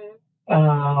on,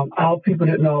 our people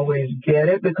didn't always get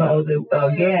it because, it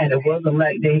wasn't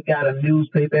like they got a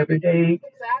newspaper every day.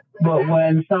 Exactly. But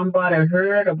when somebody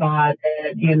heard about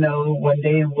it, when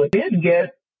they did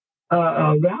get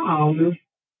around,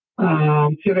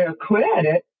 to their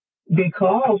credit,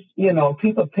 because,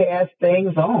 people pass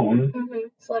things on.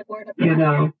 It's like word of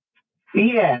mouth.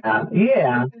 Yeah.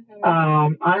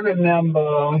 I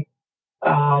remember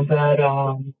that,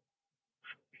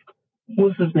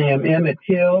 what's his name, Emmett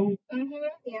Till?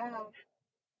 Yeah.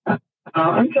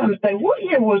 I'm trying to say, what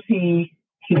year was he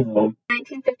killed?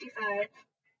 1955.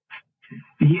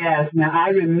 Yes, now I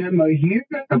remember hearing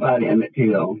about Emmett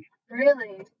Till.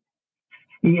 Really?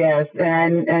 Yes,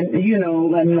 and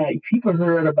like people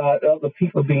heard about other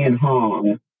people being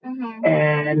hung.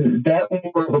 And that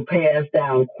word will pass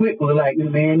down quickly, like,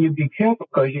 man, you be careful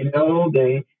because,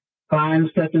 they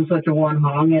find such and such a one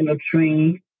hung in a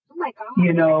tree. Oh, my God.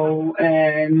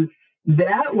 And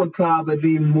that would probably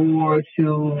be more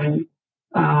to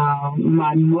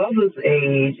my mother's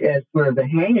age as far as the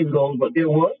hanging goes, but there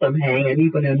was some hanging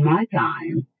even in my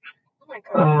time. Oh, my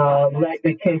God. Like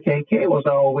the KKK was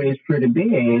always pretty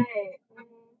big. Right.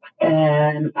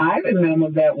 And I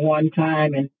remember that one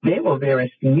time, and they were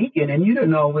very sneaking, and you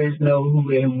didn't always know who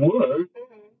they were.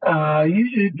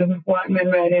 Usually the white men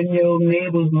right in your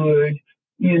neighborhood,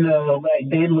 like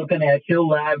they looking at your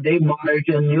life, they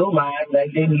monitoring your life,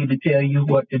 like they need to tell you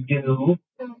what to do.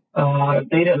 If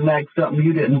they didn't like something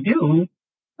you didn't do,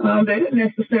 they didn't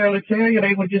necessarily tell you,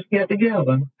 they would just get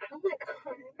together. Oh my God.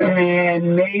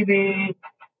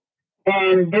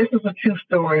 And this is a true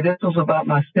story. This was about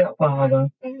my stepfather.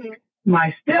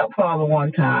 My stepfather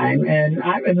one time, and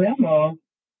I remember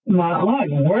my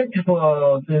aunt worked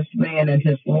for this man and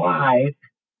his wife,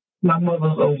 my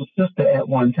mother's older sister at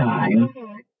one time.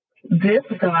 This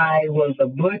guy was a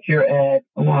butcher at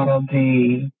one of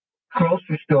the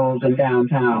grocery stores in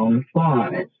downtown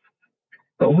Florence.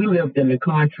 But we lived in the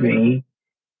country,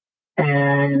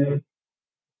 and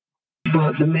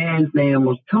but the man's name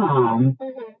was Tom.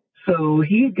 Mm-hmm. So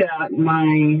he got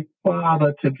my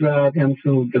father to drive him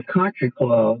to the country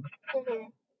club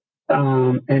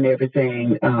and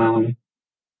everything.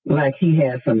 Like he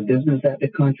had some business at the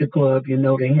country club. You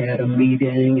know, they had a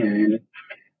meeting,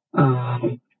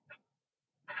 and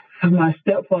my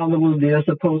stepfather was there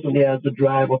supposedly as the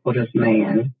driver for this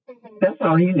man. That's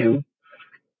all he knew.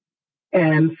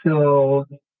 And so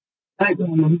that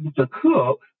woman who was the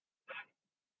cook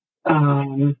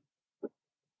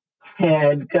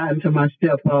had gotten to my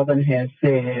stepfather and had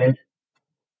said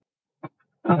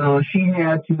she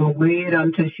had to wait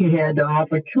until she had the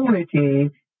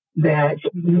opportunity that she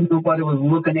knew nobody was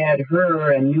looking at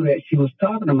her and knew that she was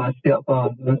talking to my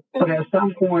stepfather. But at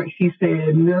some point she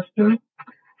said, Mister,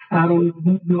 I don't know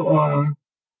who you are,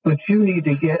 but you need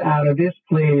to get out of this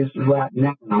place right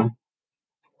now.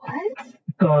 What?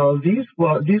 Because these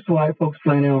white folks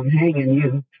planning on hanging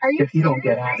you if you don't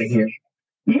get out of here.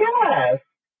 Yes.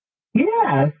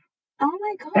 Yes. Oh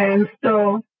my God. And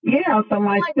so, yeah, so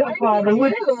my stepfather what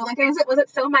did he do? Like, was it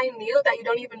so minute that you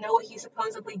don't even know what he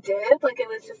supposedly did? Like, it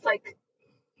was just like.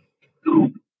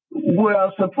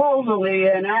 Well, supposedly,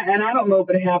 and I don't know if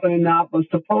it happened or not, but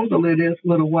supposedly this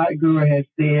little white girl had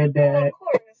said that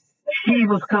she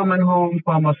was coming home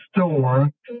from a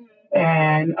store,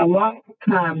 and a lot of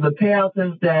times the paths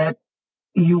that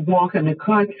you walk in the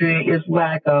country is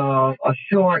like a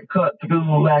shortcut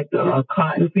through like a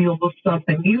cotton field or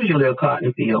something, usually a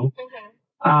cotton field.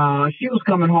 She was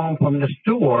coming home from the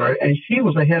store, and she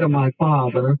was ahead of my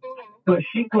father, but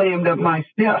she claimed that my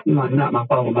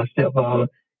stepfather,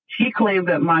 she claimed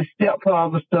that my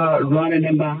stepfather started running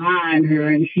in behind her,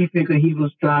 and she figured he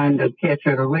was trying to catch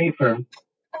her to rape her.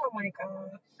 Oh my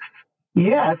God.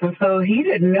 Yes, and so he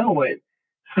didn't know it.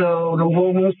 So the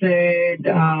woman said,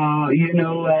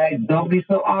 like, don't be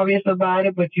so obvious about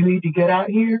it, but you need to get out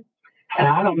here. And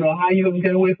I don't know how you're going to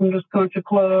get away from this country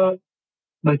club,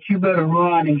 but you better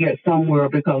run and get somewhere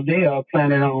because they are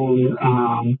planning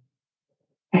on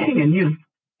hanging you.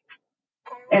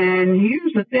 And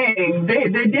here's the thing, they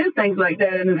did things like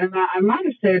that, and I might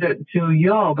have said it to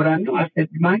y'all, but I know I said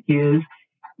to my kids,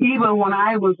 even when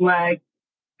I was like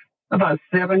about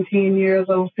 17 years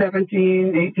old,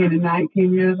 18 to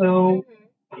 19 years old,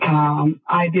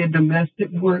 I did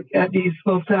domestic work at these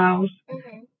folks' house,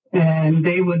 and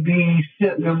they would be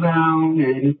sitting around,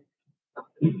 and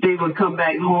they would come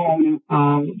back home.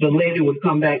 The lady would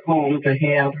come back home to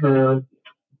have her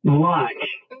lunch.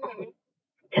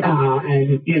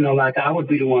 And, like I would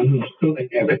be the one who's cooking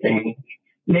everything.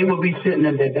 They would be sitting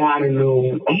in the dining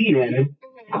room eating,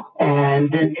 and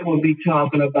then they would be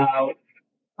talking about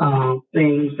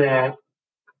things that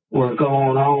were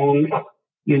going on,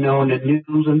 in the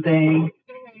news and things.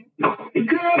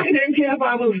 Girl, they didn't care if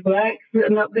I was black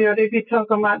sitting up there. They'd be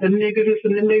talking about the nigger this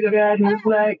and the nigger that, and it's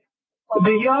like,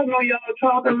 do y'all know y'all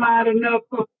talking loud enough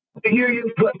to hear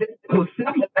you? But it was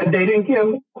simple. They didn't care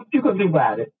what you could do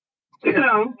about it.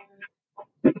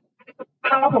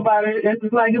 Talk about it, and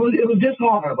it's like it was just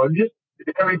horrible, just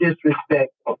very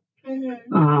disrespectful,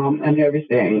 and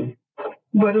everything.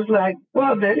 But it's like,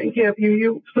 well, they didn't care if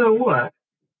you. So what?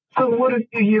 So what if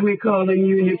you hear me calling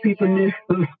you and your people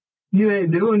niggers? You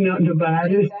ain't doing nothing about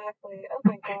it. Exactly. Oh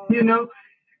my God.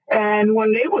 And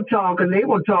when they were talking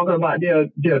about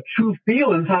their true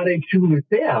feelings, how they truly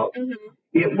felt.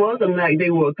 It wasn't like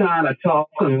they were kind of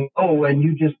talking, and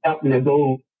you just happened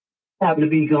to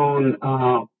be going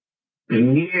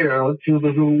near to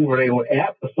the room where they were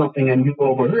at or something and you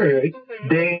overheard.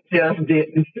 They just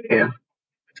didn't care.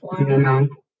 Wow.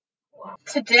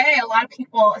 Today, a lot of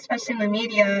people, especially in the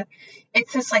media,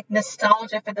 it's just like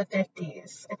nostalgia for the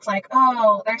 50s. It's like,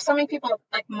 there's so many people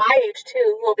like my age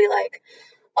too who will be like,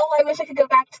 I wish I could go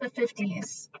back to the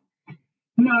 50s.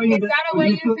 No, is that a way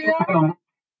you feel?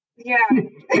 Yeah.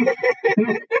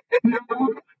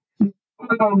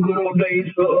 Good old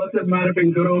days for us. It might have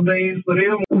been good old days for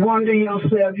them. Wonder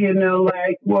yourself,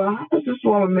 like, well, how does this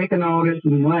woman making all this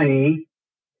money?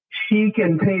 She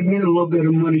can pay me a little bit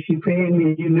of money. She paid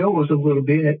me, it was a little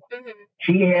bit.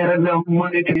 She had enough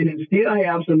money to still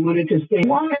have some money to say,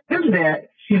 why is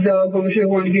that? She doggone sure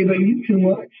want to give you too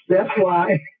much. That's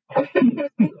why.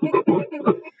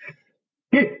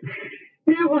 It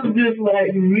was just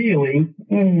like, really?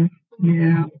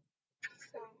 Yeah.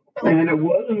 And it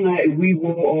wasn't like we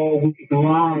wore all week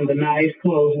long the nice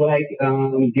clothes like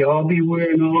y'all be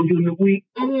wearing all during the week.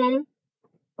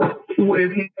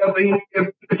 If you ever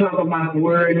hear talk about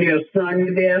wearing your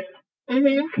Sunday best,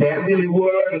 that really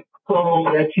were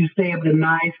clothes that you saved the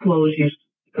nice clothes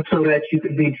so that you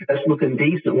could be dressed looking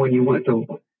decent when you went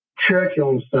to church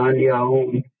on Sunday or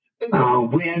on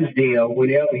Wednesday or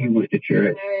whenever he went to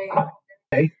church.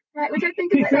 Right, which I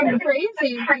think is kind of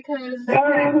crazy because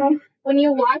when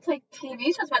you watch like TV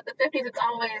shows about the 50s, it's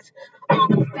always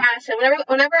fashion.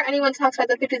 Whenever anyone talks about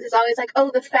the 50s, it's always like,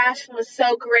 oh, the fashion was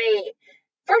so great.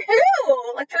 For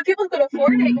who? Like for the people who could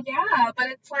afford it, yeah. But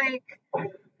it's like,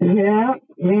 yeah.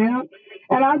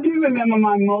 And I do remember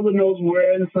my mother-in-law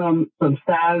wearing some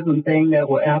styles and things that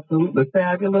were absolutely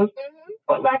fabulous.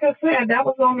 But like I said, that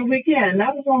was on the weekend.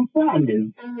 That was on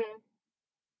Sundays.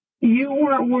 You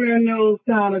weren't wearing those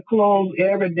kind of clothes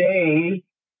every day.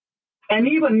 And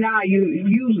even now, you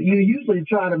usually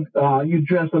try to you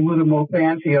dress a little more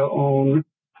fancier on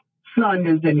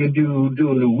Sundays than you do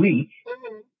during the week.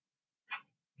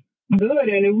 Good,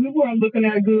 and we weren't looking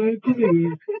that good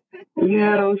too. We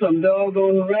had on some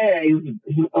doggone rags.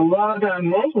 A lot of times,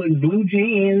 mostly blue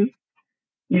jeans.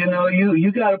 You know,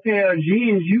 you got a pair of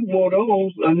jeans. You wore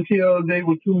those until they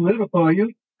were too little for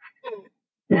you.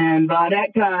 And by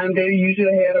that time, they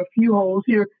usually had a few holes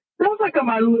here. Sounds like I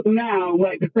might look now,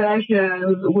 like the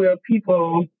fashions where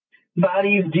people buy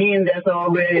these jeans that's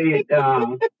already,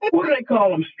 what do they call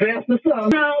them, stressed or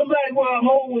something? I was like, well,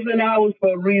 holes in ours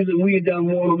for a reason. We had done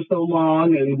worn them so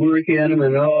long and work in them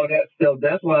and all that stuff.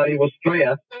 That's why they were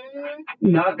stressed.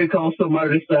 Not because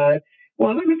somebody decided,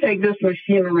 well, let me take this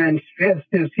machinery and stress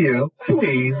this here.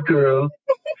 Please, girl.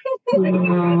 Like,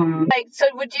 so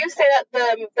would you say that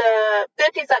the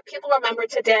 50s that people remember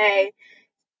today,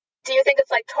 do you think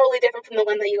it's like totally different from the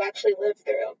one that you actually lived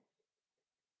through?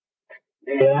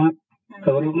 Yeah,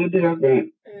 totally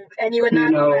different. And you would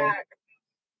not go back.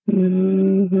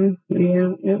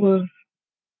 Yeah, it was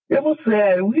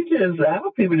sad.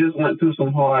 Our people just went through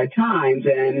some hard times,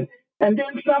 and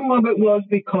then some of it was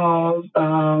because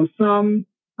some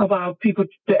of our people,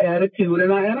 the attitude,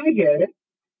 and I get it,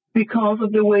 because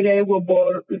of the way they were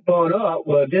brought up.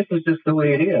 Well, this is just the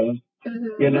way it is,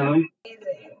 you know.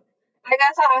 I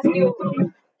guess I'll ask you,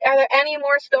 are there any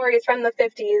more stories from the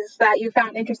 50s that you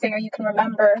found interesting or you can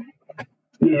remember?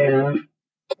 Yeah.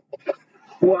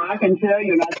 Well, I can tell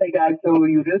you, and I think I told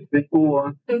you this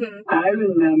before. I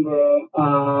remember,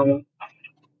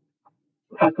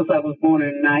 because I was born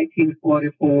in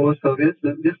 1944, so this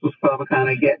was probably kind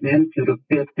of getting into the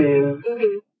 50s,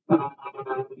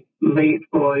 late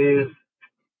 40s.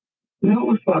 No, it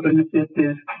was probably in the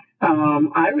 50s.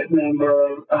 I remember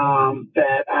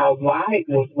that our light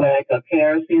was like a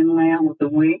kerosene lamp with a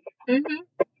wick,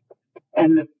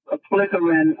 and the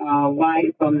flickering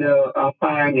light from the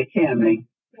fire in the chimney.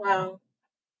 Wow.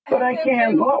 But I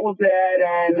came up with that,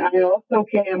 and I also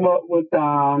came up with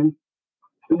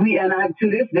to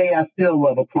this day I still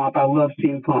love a pump. I love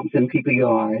seeing pumps in people's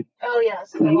yards. Oh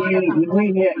yes. We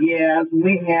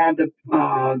had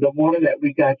the water that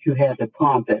we got. You had to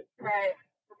pump it. Right.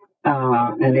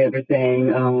 And everything.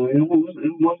 It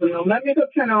wasn't. Let me go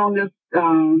turn on this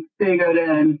spigot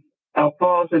and I'll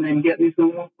pause it and get me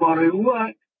some water.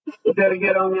 What? You better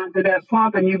get on after that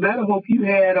pump, and you better hope you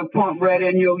had a pump right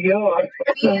in your yard.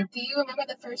 Do you remember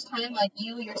the first time, like,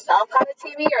 you yourself got a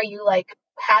TV, or you, like,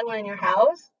 had one in your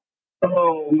house?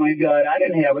 Oh, my God. I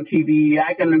didn't have a TV.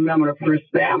 I can remember the first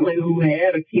family who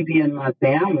had a TV in my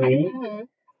family.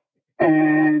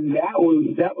 And that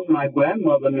was my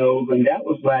grandmother knows, and that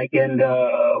was like in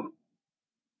the,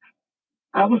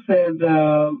 I would say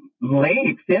the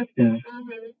late 50s.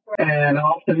 And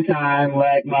oftentimes,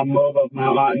 like my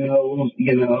aunt knows,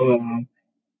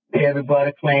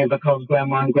 everybody claimed because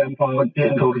grandma and grandpa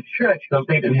didn't go to church because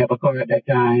they didn't have a car at that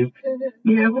time.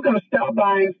 Yeah, we're going to stop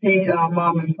by and see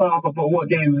mom and papa, but what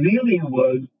they really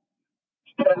was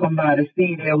stopping by to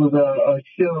see, there was a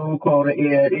show called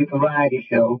a variety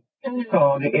show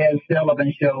called the Ed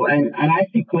Sullivan Show, and I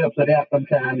see clips of that from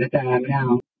time to time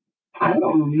now. I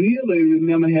don't really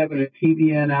remember having a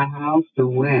TV in our house to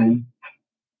when.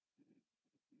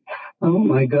 Oh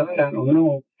my God, I don't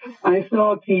know. I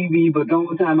saw TV, but the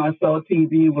only time I saw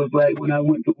TV was like when I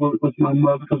went to work with my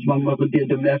mother, because my mother did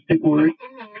domestic work.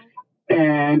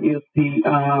 And if the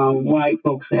white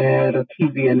folks had a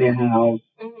TV in their house,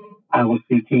 I would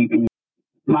see TV.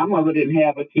 My mother didn't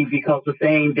have a TV because the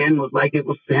thing then was like it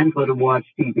was sinful to watch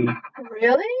TV.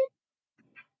 Really?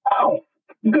 Oh,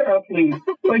 girl, please.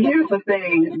 But here's the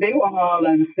thing. They were all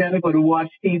sinful to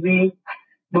watch TV.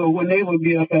 But when they would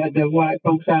be up at the white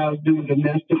folks' house doing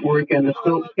domestic work and the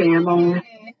soap came on,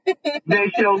 they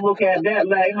sure look at that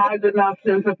like, how is it not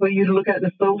sinful for you to look at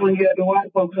the soap when you're at the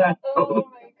white folks' house?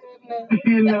 Oh, my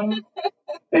goodness.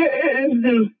 It's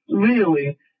just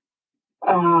really.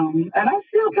 And I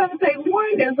still kind of say,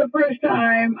 when is the first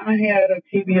time I had a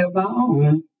TV of my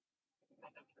own?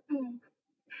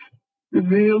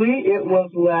 Really? It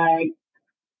was like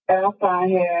after I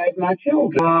had my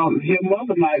children. Your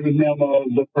mother might remember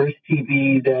the first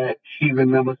TV that she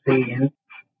remembers seeing.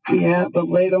 Yeah, but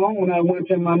later on when I went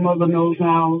to my mother-in-law's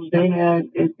house,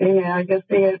 I guess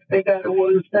they got it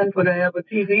wasn't sent for to have a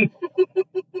TV.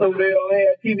 So they all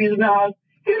had TVs in the house.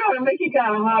 You know, it make you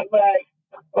kind of hot, like,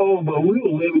 oh, but we were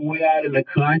living way out in the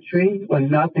country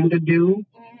with nothing to do.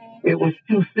 It was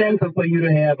too sinful for you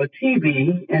to have a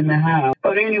TV in the house.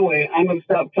 But anyway, I'm going to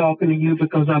stop talking to you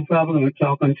because I'm probably going to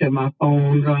talk until my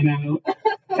phone run out.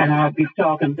 And I'll be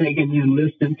talking, thinking you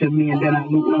listen to me, and then I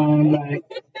look on like,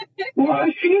 well,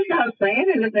 she's not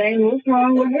saying anything. What's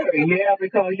wrong with her? Yeah,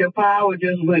 because your power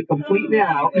just went completely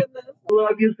out.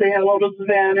 Love you. Say hello to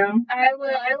Savannah. I will.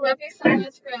 I love you so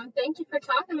much, Graham. Thank you for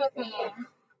talking with me.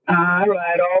 All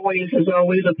right. It's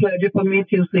always a pleasure for me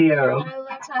too, Sierra. I love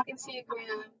talking to you,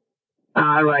 Graham.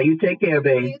 All right. You take care,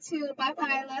 babe. You too.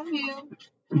 Bye-bye. I love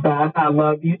you. Bye. I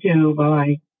love you too.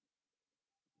 Bye.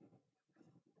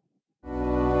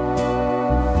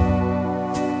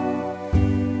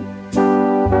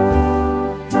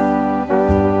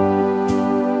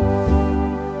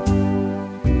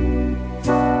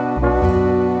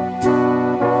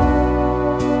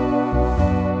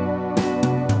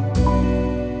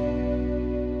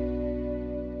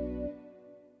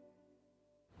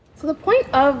 So the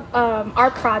point of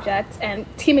our project and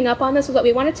teaming up on this was that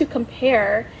we wanted to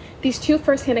compare these two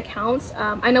firsthand accounts.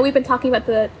 I know we've been talking about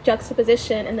the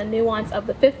juxtaposition and the nuance of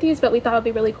the 50s, but we thought it would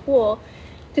be really cool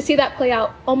to see that play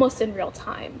out almost in real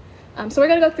time. So we're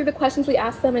going to go through the questions we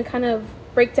asked them and kind of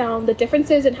break down the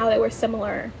differences and how they were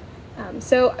similar.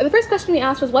 So the first question we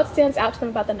asked was, what stands out to them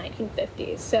about the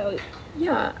 1950s?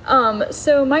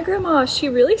 So my grandma, she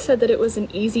really said that it was an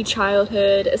easy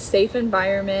childhood, a safe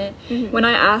environment. Mm-hmm. When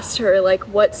I asked her, like,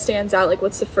 what stands out, like,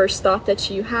 what's the first thought that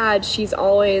you had, she's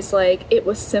always like, it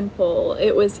was simple,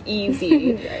 it was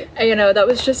easy. Right. And, you know, that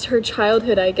was just her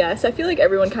childhood, I guess. I feel like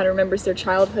everyone kind of remembers their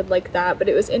childhood like that, but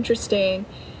it was interesting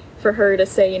for her to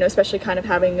say, you know, especially kind of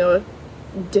having a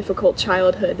difficult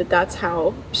childhood, that's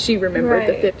how she remembered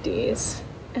the 50s.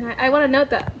 And I want to note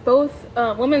that both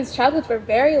women's childhoods were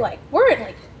very, like, weren't,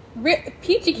 like,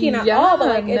 peachy keen at all, but,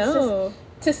 like, it's just,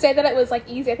 to say that it was, like,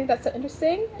 easy, I think that's so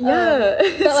interesting. Yeah.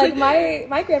 But, like,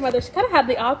 my grandmother, she kind of had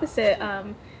the opposite.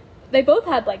 They both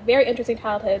had, like, very interesting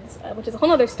childhoods, which is a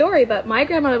whole other story, but my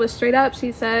grandmother was straight up,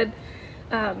 she said,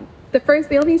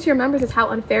 the only thing she remembers is how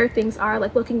unfair things are.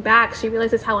 Like, looking back, she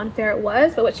realizes how unfair it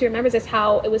was, but what she remembers is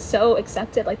how it was so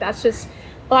accepted. Like, that's just,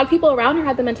 a lot of people around her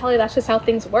had the mentality that's just how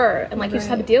things were, and, like, you just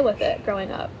had to deal with it growing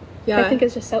up. Yeah. I think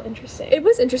it's just so interesting. It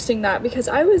was interesting that, because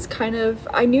I was kind of,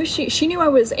 I knew she knew I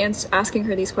was asking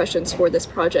her these questions for this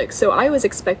project, so I was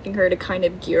expecting her to kind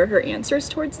of gear her answers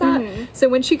towards that. Mm-hmm. So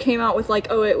when she came out with,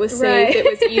 like, oh, it was safe, it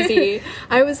was easy,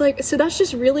 I was like, so that's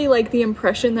just really, like, the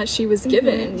impression that she was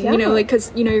given, mm-hmm. Yeah. You know, like,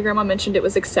 because, you know, your grandma mentioned it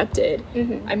was accepted.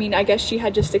 Mm-hmm. I mean, I guess she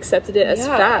had just accepted it as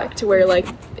fact, where, like,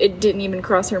 it didn't even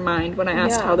cross her mind when I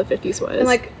asked how the 50s was. And,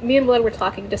 like, me and Willard were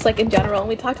talking just, like, in general, and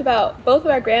we talked about both of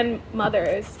our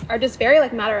grandmothers are just very,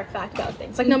 like, matter-of-fact about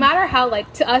things. Like, no matter how,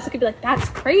 like, to us it could be like, that's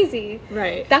crazy.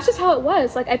 Right. That's just how it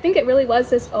was. Like, I think it really was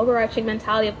this overarching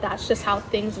mentality of that's just how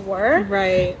things were.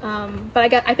 Right.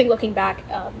 But I think looking back,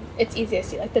 it's easy to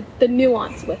see, like, the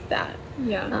nuance with that.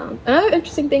 Yeah. Another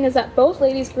interesting thing is that both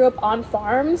ladies grew up on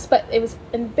farms, but it was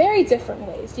in very different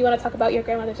ways. Do you want to talk about your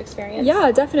grandmother's experience?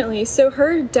 Yeah, definitely. So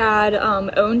her dad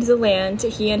owned the land.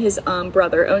 He and his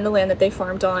brother owned the land that they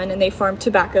farmed on, and they farmed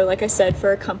tobacco, like I said,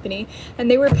 for a company.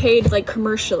 And they were paid, like,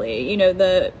 commercially. You know,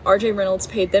 the R.J. Reynolds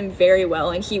paid them very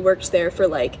well, and he worked there for,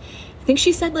 like, I think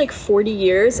she said, like, 40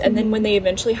 years, and then when they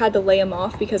eventually had to lay him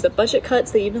off because of budget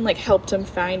cuts, they even, like, helped him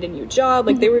find a new job.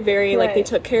 Like, they were very, like, they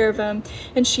took care of him,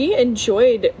 and she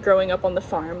enjoyed growing up on the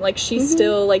farm. Like, she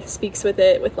still, like, speaks with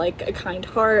it with, like, a kind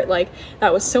heart. Like,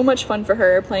 that was so much fun for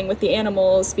her, playing with the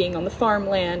animals, being on the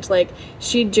farmland. Like,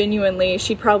 she'd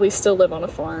probably still live on a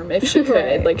farm if she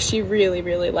could. Like, she really,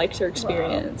 really liked her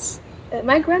experience. Wow.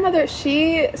 My grandmother,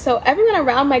 so everyone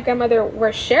around my grandmother were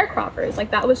sharecroppers. Like,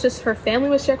 that was just, her family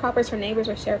was sharecroppers, her neighbors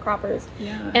were sharecroppers.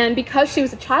 Yeah. And because she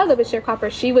was a child of a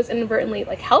sharecropper, she was inadvertently,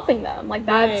 like, helping them. Like,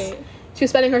 she was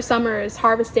spending her summers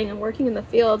harvesting and working in the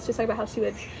fields. She was talking about how she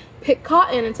would pick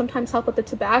cotton and sometimes help with the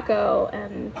tobacco.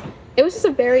 And it was just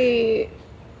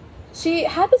she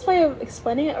had this way of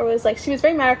explaining it, or was like, she was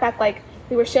very matter of fact, like,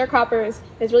 we were sharecroppers,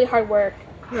 it was really hard work.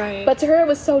 Right. But to her, it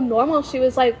was so normal. She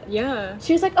was like,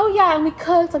 oh yeah, and we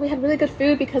cooked, like, we had really good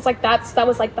food because, like, that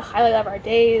was, like, the highlight of our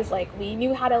days. Like, we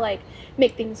knew how to, like,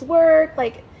 make things work.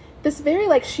 Like, this very,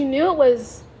 like, she knew it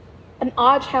was an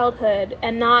odd childhood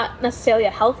and not necessarily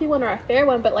a healthy one or a fair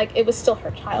one, but, like, it was still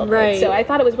her childhood. Right. So I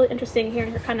thought it was really interesting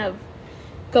hearing her kind of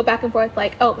go back and forth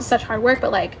like, oh, it was such hard work,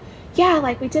 but like, yeah,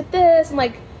 like we did this and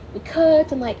like we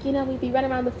cooked and like, you know, we'd be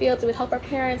running around the fields and we'd help our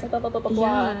parents and blah blah blah blah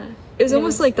blah. It was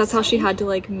almost like that's how she had to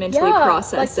like mentally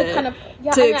process like, it, kind of, to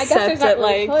I mean, I guess accept there's not that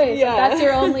really like choice. Like, that's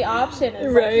your only option.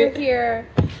 It's Right. like you're here,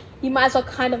 you might as well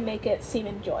kind of make it seem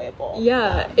enjoyable.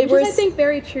 It Which was, is, I think,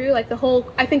 very true. Like the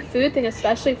whole, I think food thing,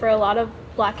 especially for a lot of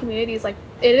Black communities, like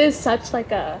it is such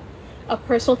like a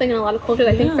personal thing in a lot of cultures.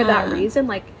 I think for that reason,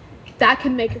 like that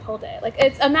can make your whole day. Like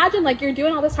it's, imagine like you're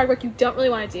doing all this hard work you don't really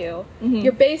want to do.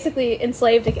 You're basically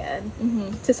enslaved again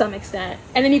to some extent,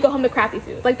 and then you go home to crappy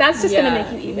food. Like that's just gonna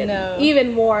make you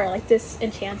even more like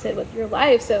disenchanted with your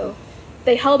life. So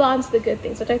they held on to the good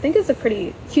things, which I think is a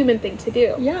pretty human thing to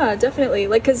do. Yeah, definitely.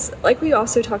 Like, because like we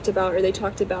also talked about, or they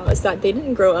talked about, is that they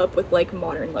didn't grow up with like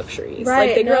modern luxuries. Right,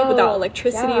 like they grew up without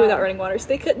electricity, without running water, so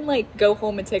they couldn't like go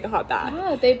home and take a hot bath.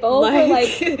 Yeah, they both were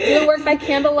like doing work by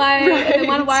candlelight. If they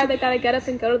want to wire, they gotta get up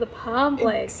and go to the pump.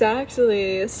 Like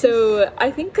exactly. So I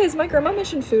think because my grandma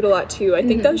mentioned food a lot too. I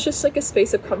think that was just like a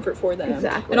space of comfort for them.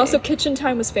 Exactly. And also kitchen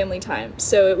time was family time,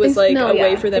 so it was like a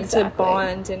way for them to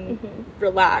bond and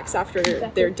relax after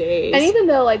their days. And even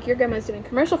though like your grandma's doing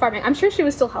commercial farming, I'm sure she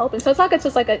was still helping. So it's not like it's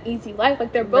just like an easy life.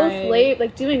 Like they're both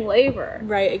like doing labor.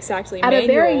 Right, exactly. At a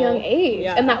very young age.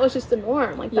 And that was just the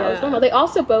norm. Like that was normal. They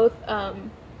also both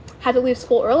had to leave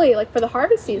school early, like for the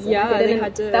harvest season. Yeah, they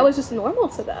had to. That was just normal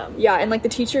to them. Yeah, and like the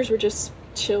teachers were just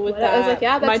chill with that. I was like,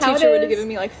 yeah, that's my how teacher it would is. have given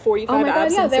me like 45 Oh my god,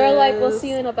 absences. yeah, they were like, we'll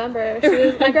see you in November.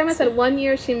 My grandma said 1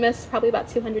 year she missed probably about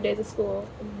 200 days of school.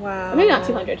 Wow. Maybe not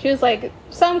 200. She was like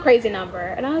some crazy number,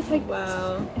 and I was like,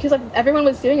 wow. She was like, everyone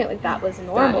was doing it, like that was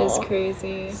normal. That is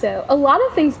crazy. So a lot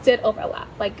of things did overlap,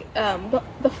 like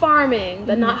the farming,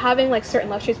 the not having like certain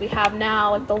luxuries we have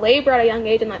now, like the labor at a young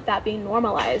age and like that being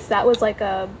normalized. That was like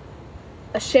a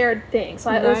shared thing.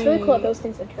 So it was really cool that those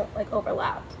things like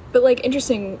overlapped. But like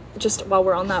interesting, just while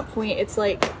we're on that point, it's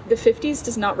like the 50s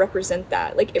does not represent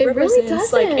that. Like it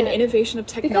represents really like an innovation of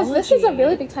technology. Because this is a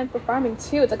really big time for farming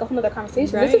too. It's like a whole other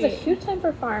conversation. This is a huge time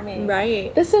for farming.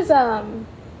 Right. This is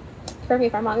correct me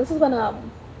if I'm wrong. This is when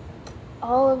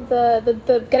all of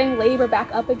the getting labor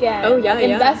back up again. Oh yeah, like,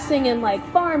 investing in like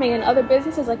farming and other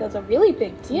businesses like is a really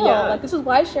big deal. Yeah. Like this is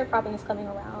why sharecropping is coming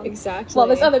around. Exactly. Well,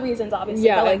 there's other reasons obviously.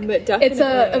 Yeah, but definitely. It's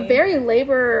a very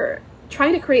labor.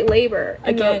 Trying to create labor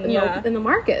in the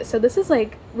market. So this is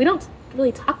like, we don't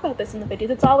really talk about this in the 50s.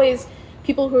 It's always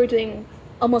people who are doing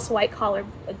almost white collar,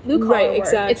 like blue collar work.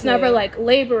 Exactly. It's never like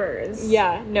laborers.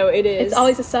 Yeah, no, it is. It's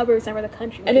always the suburbs, never the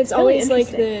country. And it's really always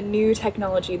like the new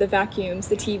technology, the vacuums,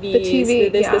 the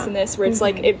TVs, this, and this, where it's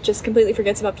like it just completely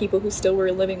forgets about people who still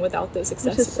were living without those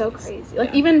accessories. Which is so crazy.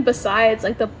 Like even besides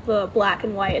like the black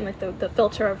and white and like the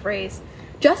filter of race,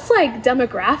 just like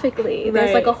demographically,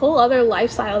 there's like a whole other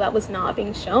lifestyle that was not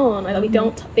being shown, like, that we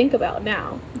don't think about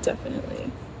now.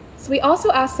 Definitely. So we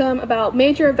also asked them about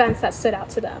major events that stood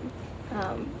out to them.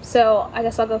 So I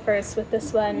guess I'll go first with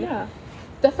this one. Yeah.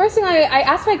 The first thing I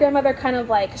asked my grandmother kind of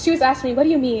like, she was asking me, what do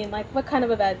you mean? Like, what kind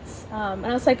of events? And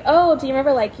I was like, oh, do you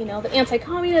remember like, you know, the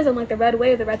anti-communism, like the Red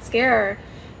Wave, the Red Scare,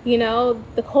 you know,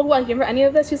 the Cold War, do you remember any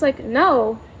of this? She's like,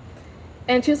 no.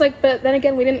 And she was like, but then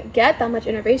again, we didn't get that much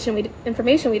information. We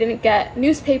didn't get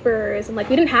newspapers, and like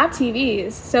we didn't have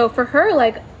TVs. So for her,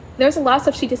 like there's a lot of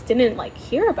stuff she just didn't like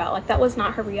hear about. Like that was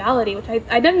not her reality, which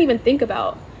I didn't even think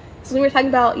about. So we were talking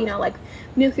about, you know, like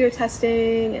nuclear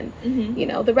testing and you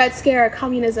know the Red Scare,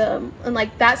 communism, and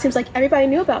like that seems like everybody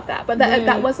knew about that, but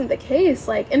that wasn't the case.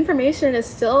 Like information is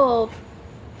still,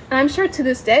 and I'm sure to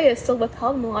this day, is still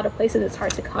withheld in a lot of places. It's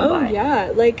hard to come by. Oh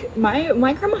yeah, like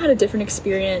my grandma had a different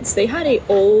experience. They had a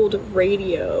old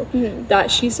radio that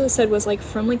she so said was like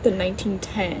from like the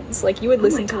 1910s. Like you would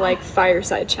listen to like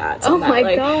fireside chats. Oh on that. my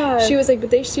like, god. She was like,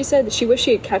 but she said that she wished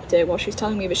she had kept it while she was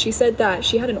telling me. But she said that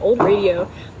she had an old radio,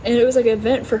 and it was like an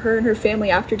event for her and her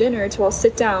family after dinner to all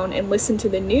sit down and listen to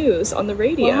the news on the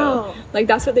radio. Wow. Like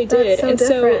that's what they did. So and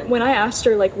different. so when I asked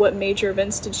her like what major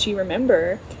events did she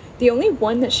remember, the only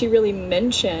one that she really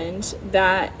mentioned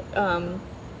that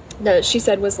that she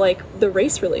said was like the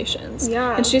race relations.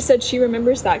 Yeah. And she said she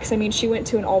remembers that because I mean she went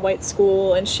to an all-white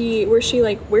school, and where she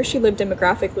lived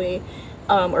demographically,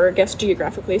 or I guess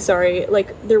geographically, sorry,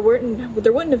 like there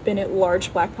wouldn't have been a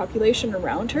large black population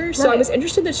around her. So I was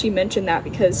interested that she mentioned that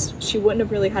because she wouldn't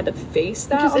have really had to face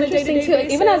that on a day-to-day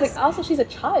basis. Even as like, also she's a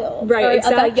child, right?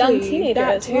 Exactly, like a young teenager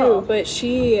that as too. well. But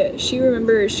she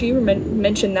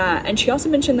mentioned that, and she also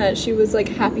mentioned that she was like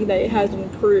happy that it has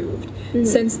improved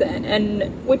since then,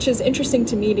 and which is interesting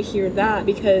to me to hear that,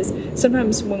 because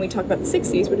sometimes when we talk about the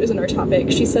 60s, which isn't our topic,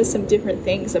 she says some different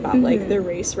things about like the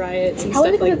race riots and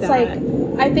stuff like that.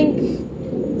 Like, I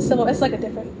think civil, it's like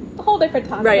a whole different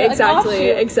topic. Right, like, exactly.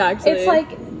 It's like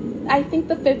I think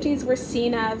the 50s were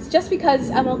seen as, just because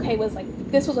MLK was like,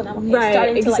 this was when MLK Right,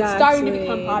 starting to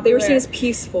become popular. They were seen as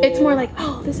peaceful. It's more like,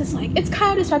 oh, this is like, it's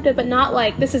kind of disruptive, but not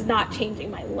like, this is not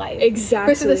changing my life.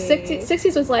 Exactly. Versus the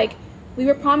 60s was like, we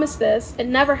were promised this, it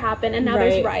never happened, and now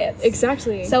there's riots.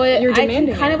 Exactly. So I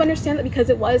can kind it. of understand that, because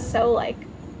it was so like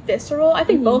visceral. I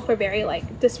think both were very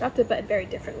like disruptive, but in very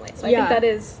different ways. So I think that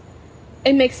is,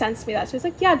 it makes sense to me that she was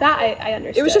like, yeah, that I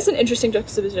understood. It was just an interesting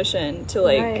juxtaposition to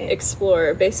like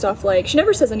explore, based off like, she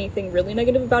never says anything really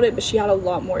negative about it, but she had a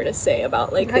lot more to say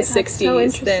about like the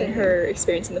 60s than her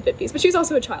experience in the 50s. But she was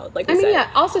also a child, like we said.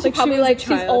 Also she probably like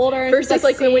she's older. And versus she's,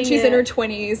 like when she's in her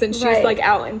 20s and she's like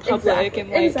out in public and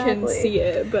like can Exactly. see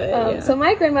it. But so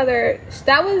my grandmother,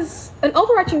 that was an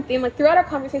overarching theme. Like throughout our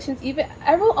conversations, even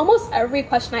almost every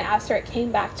question I asked her, it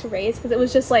came back to race, because it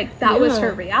was just like that was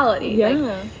her reality.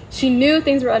 Like, she knew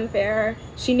things were unfair.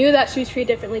 She knew that she was treated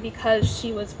differently because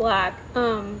she was black.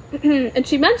 And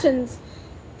she mentions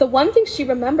the one thing she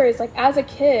remembers, like as a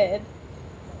kid,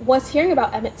 was hearing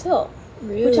about Emmett Till.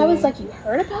 Really? Which I was like, you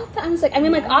heard about that? I was like, I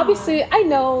mean, like obviously, I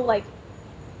know like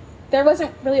there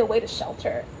wasn't really a way to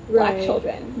shelter black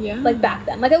children. Like back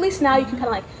then. Like at least now you can kind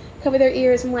of like cover their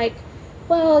ears and like,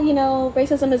 well, you know,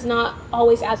 racism is not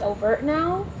always as overt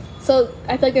now. So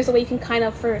I feel like there's a way you can kind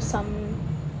of,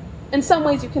 in some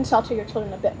ways, you can shelter your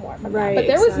children a bit more from that. But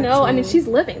there was no, I mean, she's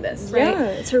living this, right? Yeah,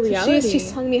 it's her reality. So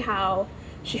she's telling me how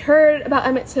she heard about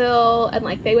Emmett Till, and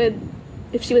like they would,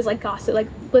 if she was like gossip, like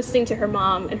listening to her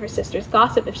mom and her sisters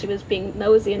gossip, if she was being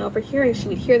nosy and overhearing, she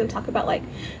would hear them talk about like,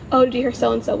 oh, did you hear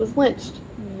so-and-so was lynched?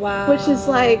 Wow. Which is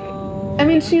like, I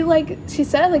mean, she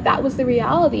said like that was the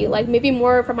reality, like maybe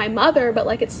more for my mother, but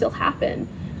like it still happened.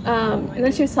 And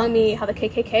then she was telling me how the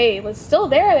KKK was still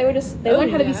there. They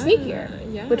learned how to be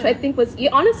sneakier, which I think was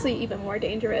honestly even more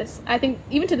dangerous. I think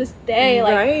even to this day,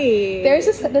 like there's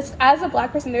this as a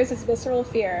black person, there's this visceral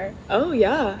fear. Oh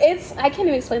yeah, I can't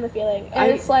even explain the feeling,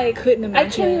 and it's like I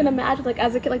can't even imagine like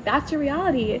as a kid, like that's your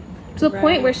reality, to the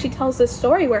point where she tells this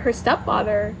story where her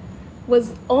stepfather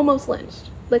was almost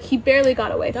lynched. Like he barely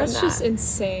got away from that. That's just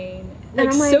insane.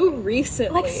 And like, so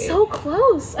recently. Like, so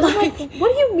close. And I'm like,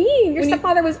 what do you mean? Your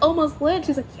stepfather was almost lynched.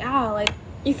 She's like, yeah, like...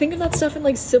 You think of that stuff in,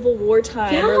 like, Civil War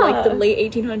time or, like, the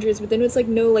late 1800s, but then it's, like,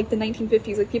 no, like, the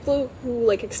 1950s. Like, people who,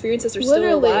 like, experience this are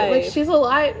still alive. Like, she's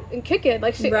alive and kicking.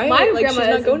 Like, my like, grandma she's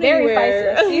not is going very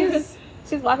anywhere. feisty.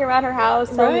 She's walking around her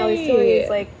house telling me all these stories.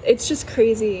 Like, it's just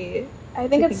crazy. I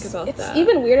think it's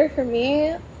even weirder for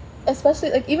me,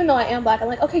 especially, like, even though I am black, I'm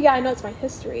like, okay, yeah, I know it's my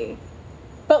history.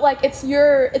 But like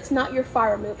it's not your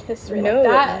far removed history. No, like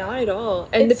that, not at all.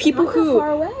 And the people who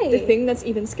far away. The thing that's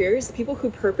even scarier is the people who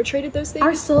perpetrated those things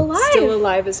are still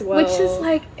alive as well. Which is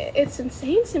like, it's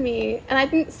insane to me. And I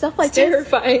think stuff like this,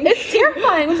 terrifying. It's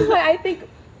terrifying, which is why I think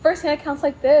first-hand accounts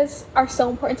like this are so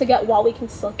important to get while we can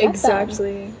still get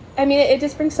them. I mean, it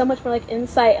just brings so much more like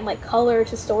insight and like color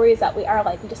to stories that we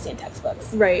just see in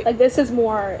textbooks. Right. Like this is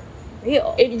more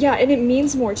real. And it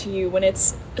means more to you when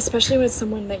it's, especially when it's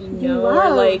someone that you know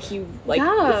or like you like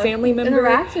a family member.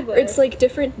 Interacted with. It's like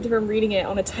different from reading it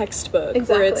on a textbook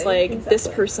where it's like this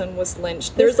person was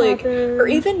lynched. There's like or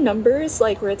even numbers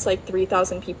like where it's like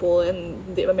 3,000 people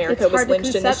in America was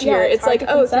lynched in this year. It's like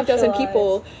 3,000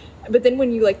 people. But then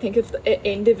when you like think of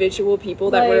individual people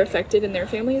that were affected in their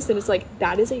families, then it's like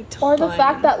that is a ton. Or the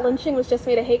fact that lynching was just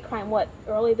made a hate crime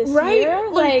early this year?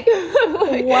 Like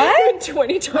what?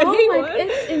 2021. Oh, like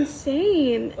it's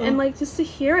insane. And like just to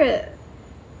hear it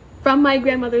from my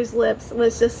grandmother's lips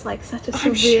was just like such a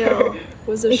surreal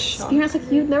experience.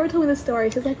 Like you've never told me this story.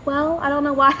 She's like, well, I don't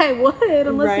know why I would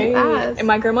unless you asked. And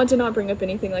my grandma did not bring up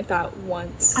anything like that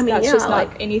once. I mean, that's just not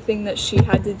anything that she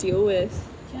had to deal with.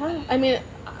 Yeah, I mean,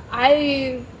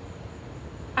 I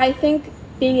think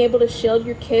being able to shield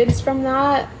your kids from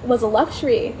that was a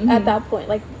luxury at that point.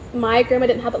 Like, my grandma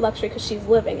didn't have that luxury because she's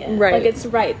living it. Right. Like, it's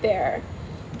right there.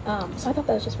 So I thought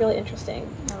that was just really interesting.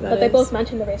 But they both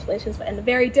mentioned the race relations, but in a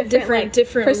very different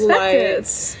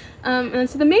perspectives. And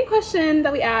so the main question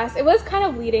that we asked, it was kind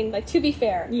of leading, like, to be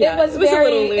fair. Yeah, it was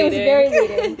very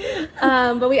leading.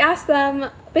 But we asked them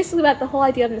basically about the whole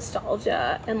idea of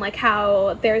nostalgia and, like,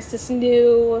 how there's this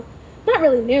new... not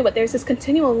really new, but there's this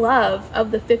continual love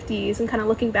of the 50s and kind of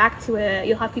looking back to it.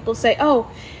 You'll have people say, oh,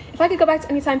 if I could go back to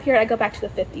any time period, I'd go back to the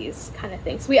 50s kind of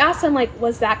thing. So we asked them, like,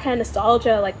 was that kind of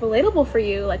nostalgia, like, relatable for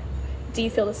you? Like, do you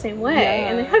feel the same way?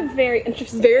 And they had very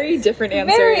interesting, very different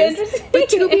answers. Very interesting, but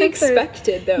to be answers.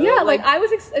 Expected though. Yeah, like I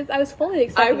was fully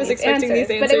expecting. I was expecting these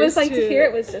answers, but it was like too. To hear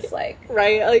it was just like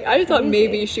right. Like I thought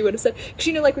maybe she would have said,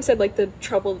 because like we said, like the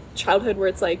troubled childhood where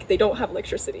it's like they don't have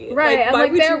electricity. Right. Like, why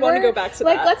would you want to go back to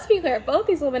like, that? let's be clear. Both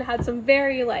these women had some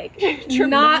very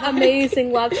not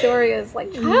amazing, luxurious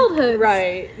childhoods.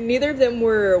 Right. Neither of them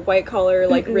were white collar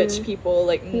rich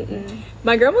people.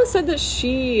 My grandma said that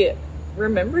she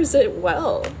remembers it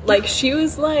well. She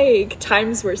was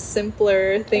times were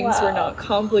simpler, things were not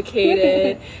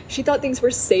complicated. She thought things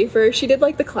were safer. She did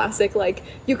the classic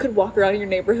you could walk around in your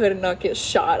neighborhood and not get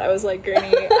shot. I was like,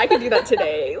 Granny, I could do that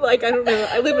today. I don't know,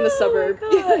 I live in a suburb.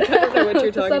 I don't know what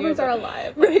you're talking suburbs about. Are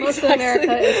alive. Right, most of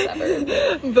America is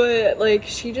suburbs. But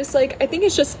she just I think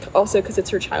it's just also because it's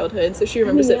her childhood, so she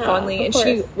remembers it fondly, and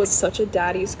she was such a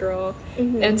daddy's girl.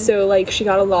 And so she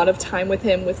got a lot of time with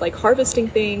him with harvesting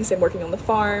things and working on the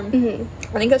farm.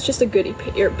 I think that's just a good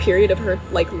period of her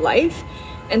life.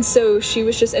 And so she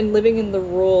was just, and living in the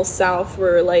rural South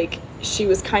where she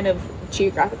was kind of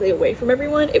geographically away from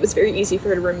everyone, it was very easy for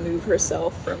her to remove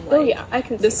herself from I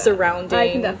can the see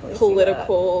surrounding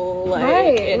political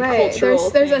and right. cultural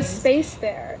there's a things. Space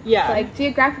there,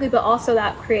 geographically, but also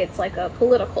that creates a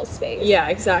political space.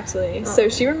 Exactly. So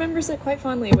she remembers it quite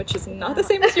fondly, which is not the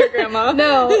same as your grandma.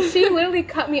 No, she literally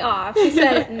cut me off. She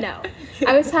said no.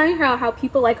 I was telling her how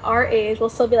people our age will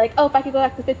still be oh, if I could go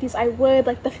back to the 50s, I would,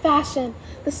 the fashion,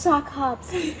 the sock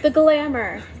hops, the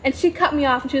glamour. And she cut me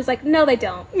off and she was like, no, they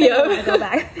don't. They don't want to go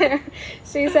back there.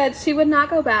 She said she would not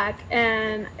go back,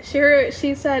 and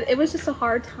she said it was just a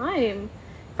hard time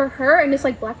for her and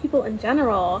just Black people in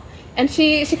general. And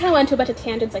she kind of went into a bunch of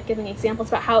tangents, giving examples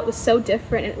about how it was so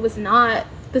different and it was not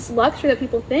this luxury that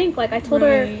people think. I told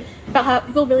her about how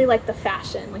people really like the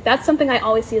fashion. That's something I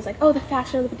always see is oh, the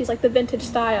fashion of the 50s, the vintage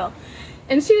style.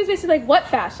 And she was basically what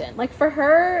fashion? For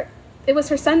her, it was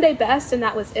her Sunday best, and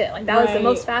that was it. That was the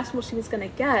most fashionable she was going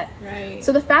to get. Right.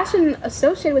 So the fashion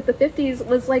associated with the 50s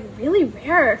was really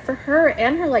rare for her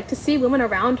and her, to see women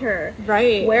around her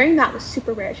wearing that was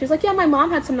super rare. She was like, yeah, my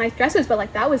mom had some nice dresses,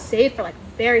 but that was saved for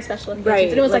very special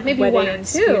occasions. And it was maybe weddings, one or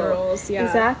two. Funerals,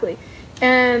 Exactly.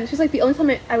 And she's the only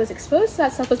time I was exposed to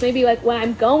that stuff was maybe when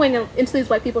I'm going into these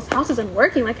white people's houses and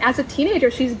working. As a teenager,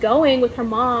 she's going with her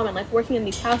mom and working in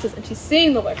these houses, and she's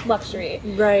seeing the luxury.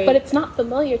 Right. But it's not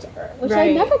familiar to her, which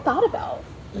I never thought about.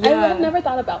 Yeah. I would have never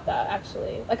thought about that,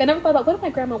 actually. I never thought about, what did my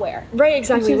grandma wear? Right,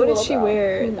 exactly. What did she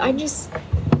wear?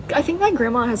 Mm-hmm. I think my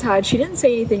grandma has had, she didn't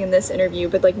say anything in this interview,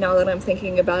 but now that I'm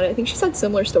thinking about it, I think she's had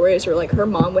similar stories where her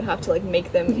mom would have to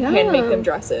make them, hand make them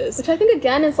dresses. Which I think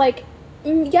again is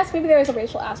yes, maybe there is a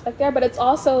racial aspect there, but it's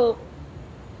also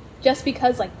just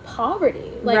because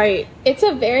poverty. It's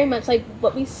a very much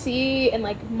what we see in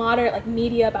modern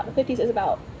media about the 50s is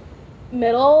about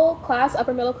middle class,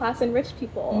 upper middle class, and rich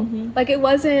people. It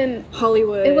wasn't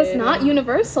Hollywood. It was not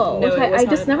universal, No, which I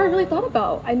just never really thought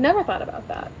about. I never thought about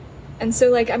that. And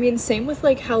so, same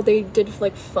with, how they did,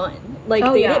 fun. They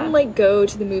didn't, go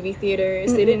to the movie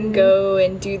theaters. They didn't go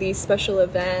and do these special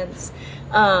events.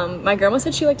 My grandma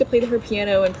said she liked to play her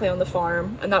piano and play on the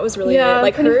farm, and that was really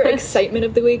it. Her excitement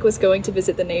of the week was going to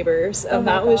visit the neighbors, and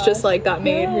that was just, that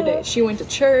made her day. She went to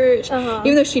church.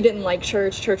 Even though she didn't like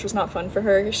church was not fun for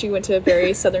her. She went to a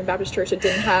very Southern Baptist church that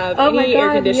didn't have any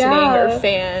air conditioning or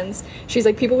fans.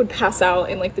 She's people would pass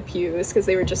out in, the pews because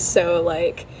they were just so,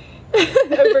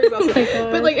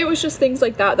 but it was just things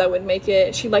like that would make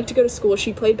it. She liked to go to school.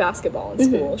 She played basketball in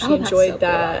school. She enjoyed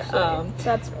that. Cool,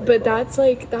 that's really but cool. that's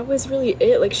that was really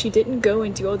it. She didn't go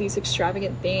and do all these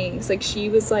extravagant things. She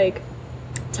was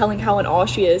telling how in awe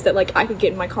she is that I could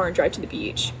get in my car and drive to the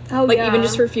beach. Even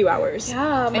just for a few hours.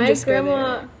 Yeah, my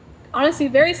grandma, honestly,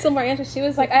 very similar answer. She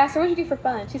was I asked her, what did you do for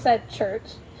fun? She said church.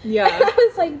 Yeah.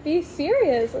 I was be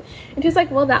serious. And she's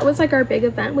well, that was our big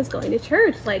event was going to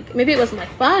church. Maybe it wasn't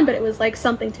fun, but it was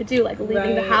something to do.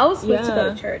 Leaving the house was to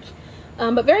go to church.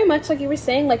 But very much you were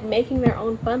saying, making their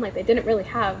own fun. They didn't really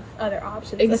have other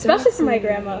options. Exactly. Especially for my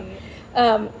grandma.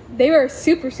 They were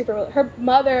super her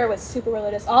mother was super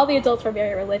religious. All the adults were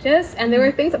very religious, and there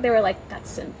were things that they were that's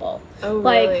sinful. Oh,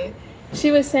 really? She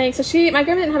was saying, my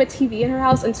grandma didn't have a TV in her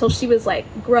house until she was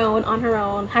grown on her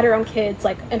own, had her own kids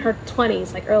in her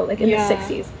 20s, early in the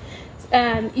 60s.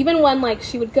 And even when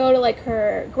she would go to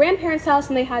her grandparents' house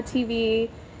and they had TV,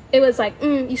 it was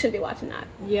you shouldn't be watching that.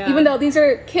 Yeah. Even though these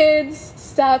are kids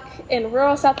stuck in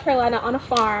rural South Carolina on a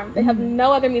farm, they have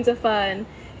no other means of fun,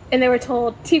 and they were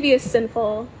told TV is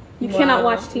sinful. You cannot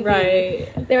watch TV.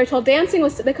 Right. They were told they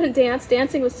couldn't dance.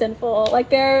 Dancing was sinful.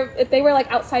 If they were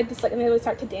outside, just and they would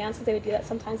start to dance, because they would do that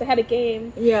sometimes. They had a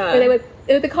game. Yeah.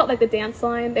 Where they call it the dance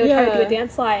line. They would try to do a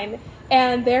dance line.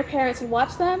 and their parents would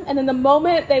watch them, and then the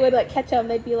moment they would like catch them,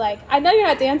 they'd be like, "I know you're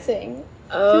not dancing."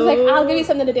 She was like, "I'll give you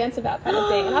something to dance about," kind of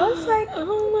thing. And I was like,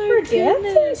 "Oh my "For dancing?"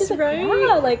 goodness, She's like, right?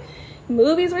 "Wow!" Like,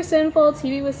 movies were sinful,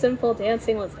 TV was sinful,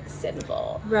 dancing was like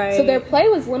sinful. Right. So their play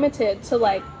was limited to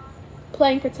like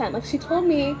playing pretend. Like she told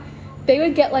me, they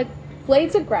would get like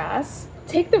blades of grass,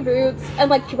 take the roots, and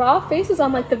like draw faces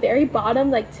on like the very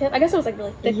bottom like tip. I guess it was like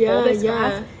really thick bulbous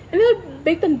grass. And they would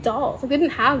make them dolls. Like they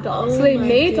didn't have dolls, so they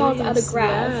made dolls out of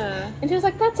grass. Yeah. And she was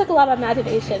like, that took a lot of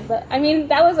imagination. But I mean,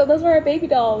 those were our baby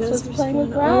dolls. That's Was playing fun.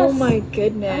 with grass. Oh my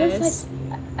goodness. I was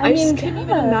like, I just couldn't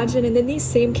even imagine. And then these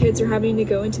same kids are having to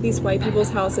go into these white people's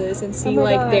houses and see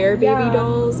like God, their baby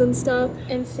dolls and stuff.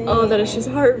 Insane. Oh, that is just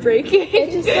heartbreaking.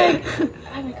 It's just like,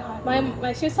 oh my god.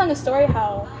 My she was telling a story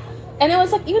how, and it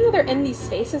was like, even though they're in these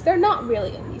spaces, they're not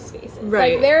really in these spaces.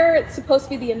 Right. Like they're supposed to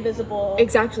be the invisible.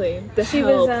 Exactly. The She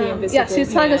help, was, the invisible yeah, she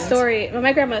was telling a hand. story. Well,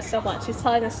 my grandma is so blunt. She's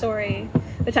telling a story,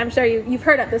 which I'm sure you've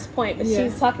heard at this point. But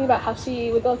she's talking about how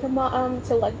she would go with her mom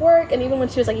to like work, and even when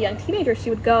she was like a young teenager, she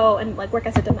would go and like work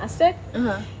as a domestic.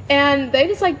 And they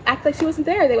just like act like she wasn't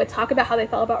there. They would talk about how they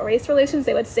felt about race relations.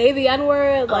 They would say the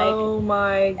N-word, like. Oh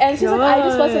my god. And she's like, I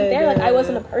just wasn't there. Like I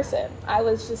wasn't a person. I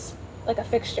was just like a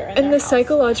fixture. In And their the house.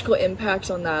 psychological impact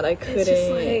on that, I couldn't. It's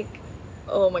just like.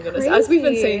 Oh my goodness. As we've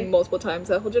been crazy. saying multiple times,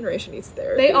 that whole generation needs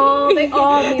therapy. They all need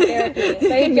therapy.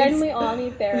 They genuinely all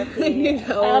need therapy. They need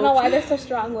help. I don't know why they're so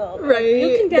strong-willed. Right.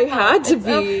 You can get They help. had to It's,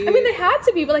 be. I mean, they had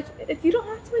to be, but like, you don't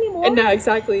have to anymore. No,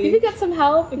 exactly. You can get some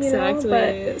help. Exactly. You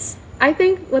know? But I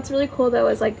think what's really cool though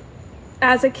is like,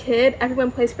 as a kid,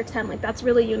 everyone plays pretend. Like that's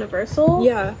really universal.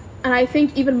 Yeah. And I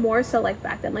think even more so like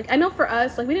back then. Like I know for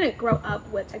us, like we didn't grow up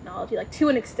with technology like to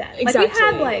an extent. Exactly. Like we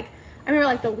had like. I remember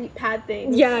like the leap pad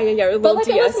thing. Yeah. But like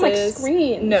DS's. it wasn't like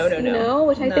screens. No. You know,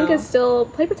 which I think is still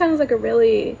play pretend is like a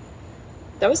really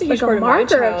that was a huge like part a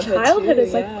marker of my childhood is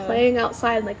too, like playing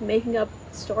outside and like making up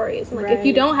stories. And like if Right.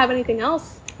 you don't have anything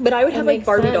else. But I would have like makes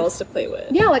Barbie sense. dolls to play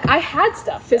with. Yeah, like I had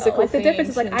stuff. Physical Like the difference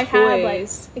is things like and I had like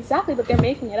toys. exactly, but they're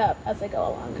making it up as they go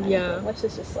along. Kind of thing, which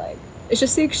is just like it's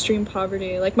just the extreme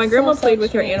poverty. Like my grandma played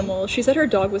with her extreme. animals. She said her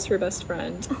dog was her best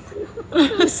friend. I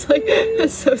was like,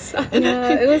 that's so sad.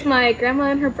 yeah, it was my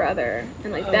grandma and her brother,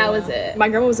 and like that was it. My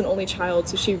grandma was an only child,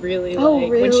 so she really Oh,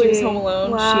 like when she was really? home alone,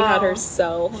 she Wow. had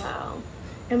herself. Wow.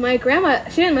 And my grandma,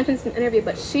 she didn't mention this in the interview,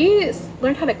 but she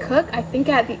learned how to cook, I think,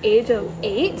 at the age of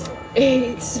 8.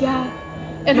 8.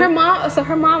 Yeah. And her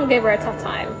mom gave her a tough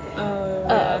time.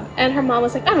 And her mom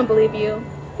was like, I don't believe you.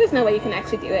 There's no way you can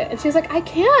actually do it. And she was like, I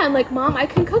can. Like, Mom, I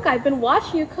can cook. I've been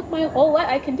watching you cook my whole life.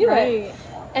 I can do it.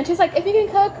 And she's like, if you can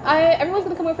cook, everyone's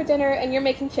going to come over for dinner and you're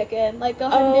making chicken. Like, go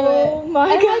ahead and do it. Oh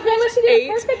my And my grandma, gosh, she did 8. it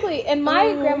perfectly. And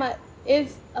my grandma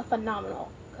is a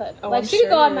phenomenal cook. Oh, like, I'm she could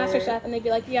go on sure. MasterChef and they'd be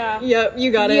like, yeah. Yep,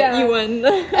 you got it. Yeah. You won.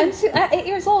 And she, at 8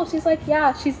 years old, she's like,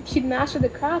 yeah, she'd mastered the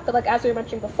craft. But like as we were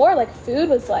mentioning before, like food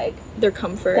was like Their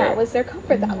comfort. that was their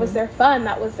comfort, that was their fun,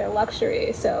 that was their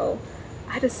luxury. So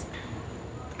I just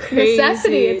crazy.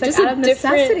 necessity. It's like just out a of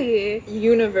necessity. different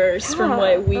universe from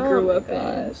what we grew my up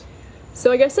in. gosh. So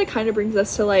I guess that kind of brings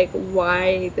us to like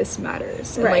why this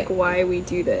matters and like why we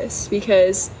do this,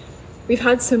 because we've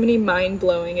had so many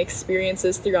mind-blowing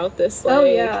experiences throughout this,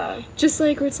 like, just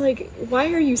like where it's like,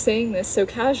 why are you saying this so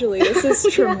casually? This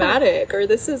is traumatic, or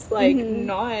this is like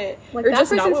not, Like or that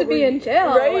just person not what should be we're- in jail.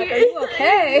 right? Like, are you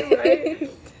okay?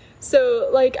 Right. So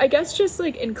like I guess just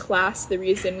like in class, the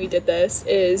reason we did this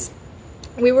is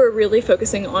we were really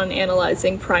focusing on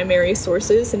analyzing primary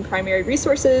sources and primary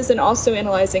resources, and also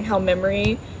analyzing how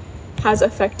memory has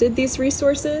affected these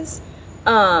resources.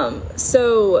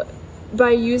 So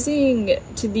by speaking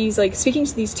to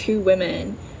these two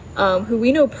women who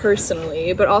we know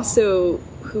personally, but also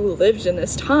who lived in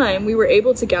this time, we were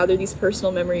able to gather these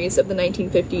personal memories of the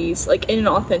 1950s like in an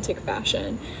authentic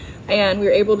fashion. And we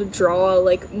were able to draw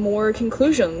like more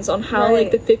conclusions on how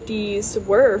like the 50s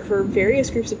were for various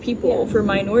groups of people, for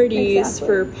minorities,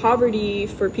 for poverty,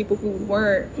 for people who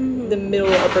weren't the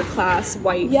middle upper class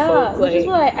white folk. Which is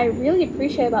what I really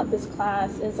appreciate about this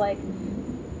class is like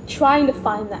trying to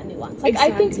find that nuance. Like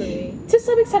I think to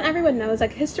some extent everyone knows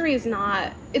like history is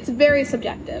not, it's very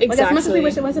subjective. Like as much as we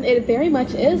wish it wasn't, it very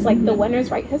much is. Like the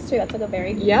winners write history. That's like a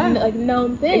very like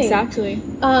known thing.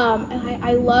 And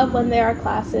I love when there are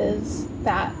classes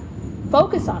that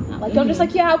focus on that. Like don't just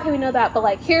like, yeah, okay, we know that, but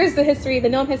like here's the history, the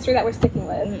known history that we're sticking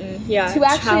with. To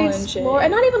actually explore,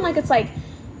 and not even like it's like,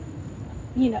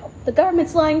 you know, the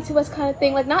government's lying to us kind of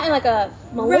thing, like not in like a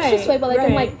malicious way, but like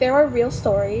in like there are real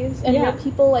stories and real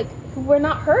people like who were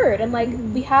not heard, and like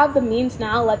we have the means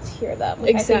now, let's hear them.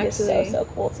 Like, I think it's so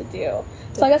cool to do.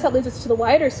 So I guess that leads us to the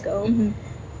wider scope.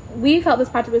 We felt this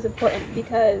project was important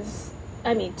because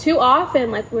I mean, too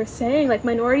often, like we're saying, like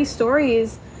minority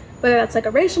stories, whether that's like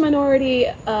a racial minority,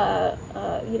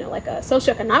 you know, like a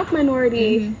socioeconomic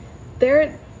minority,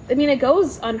 it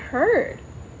goes unheard,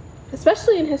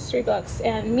 especially in history books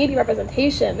and media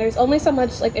representation. There's only so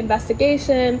much like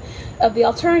investigation of the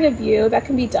alternative view that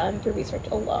can be done through research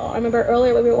alone. I remember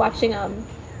earlier when we were watching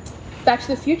Back to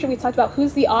the Future, we talked about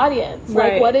who's the audience,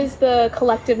 Right. like what is the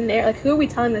collective narrative, like who are we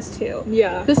telling this to?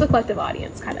 Yeah. Who's the collective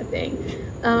audience, kind of thing.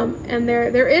 And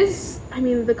there is, I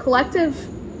mean, the collective,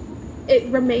 it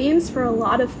remains for a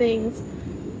lot of things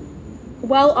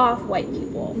well-off white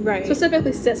people, Right.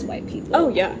 specifically cis white people. Oh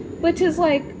yeah. Which is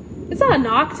like, it's not a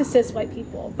knock to cis white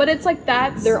people, but it's like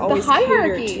that's They're the always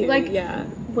hierarchy. catered to, Like yeah.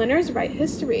 winners write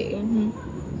history.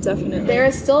 Definitely. There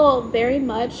is still very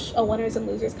much a winners and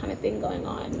losers kind of thing going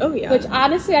on. Oh, yeah. Which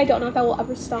honestly, I don't know if that will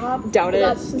ever stop. Doubt But it.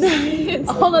 That's just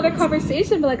a whole other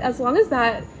conversation. But like, as long as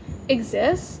that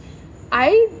exists,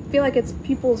 I feel like it's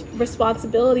people's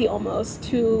responsibility almost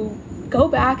to go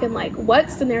back and like,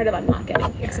 what's the narrative I'm not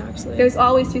getting here? Exactly. There's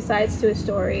always two sides to a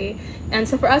story. And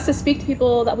so for us to speak to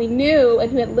people that we knew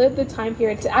and who had lived the time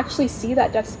period, to actually see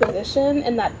that juxtaposition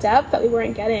and that depth that we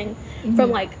weren't getting from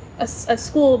like a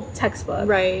school textbook.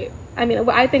 Right. I mean,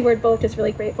 I think we're both just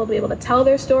really grateful to be able to tell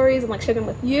their stories and like share them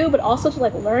with you, but also to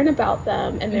like learn about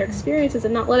them and their experiences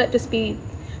and not let it just be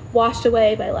washed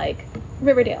away by like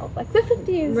Riverdale, like the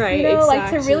 50s, Right, you know, like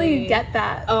to exactly. really get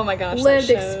that Oh my gosh. lived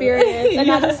that show. experience and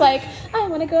not Yeah. just like, I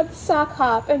want to go to the sock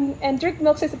hop and drink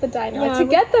milkshakes at the diner. Yeah, Like, to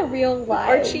with get the real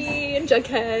lives. Archie and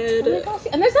Jughead. Oh my gosh.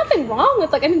 And there's nothing wrong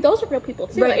with like, I mean, those are real people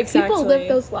too. Right, Like, exactly. people live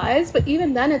those lives, but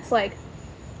even then it's like,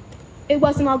 it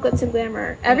wasn't all glitz and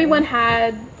glamour. Everyone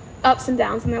had ups and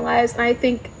downs in their lives, and I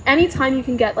think anytime you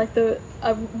can get like a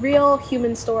real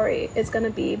human story is going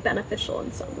to be beneficial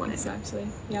in some way. Exactly.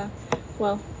 Yeah.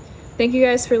 Well, thank you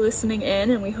guys for listening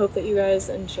in, and we hope that you guys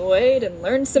enjoyed and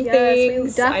learned some Yes, we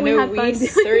things. definitely I know had we fun doing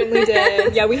certainly that.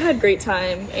 did. Yeah, we had a great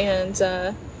time, and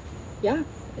yeah,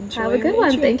 enjoy. Have a good and one.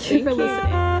 enjoy. Thank you for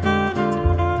listening.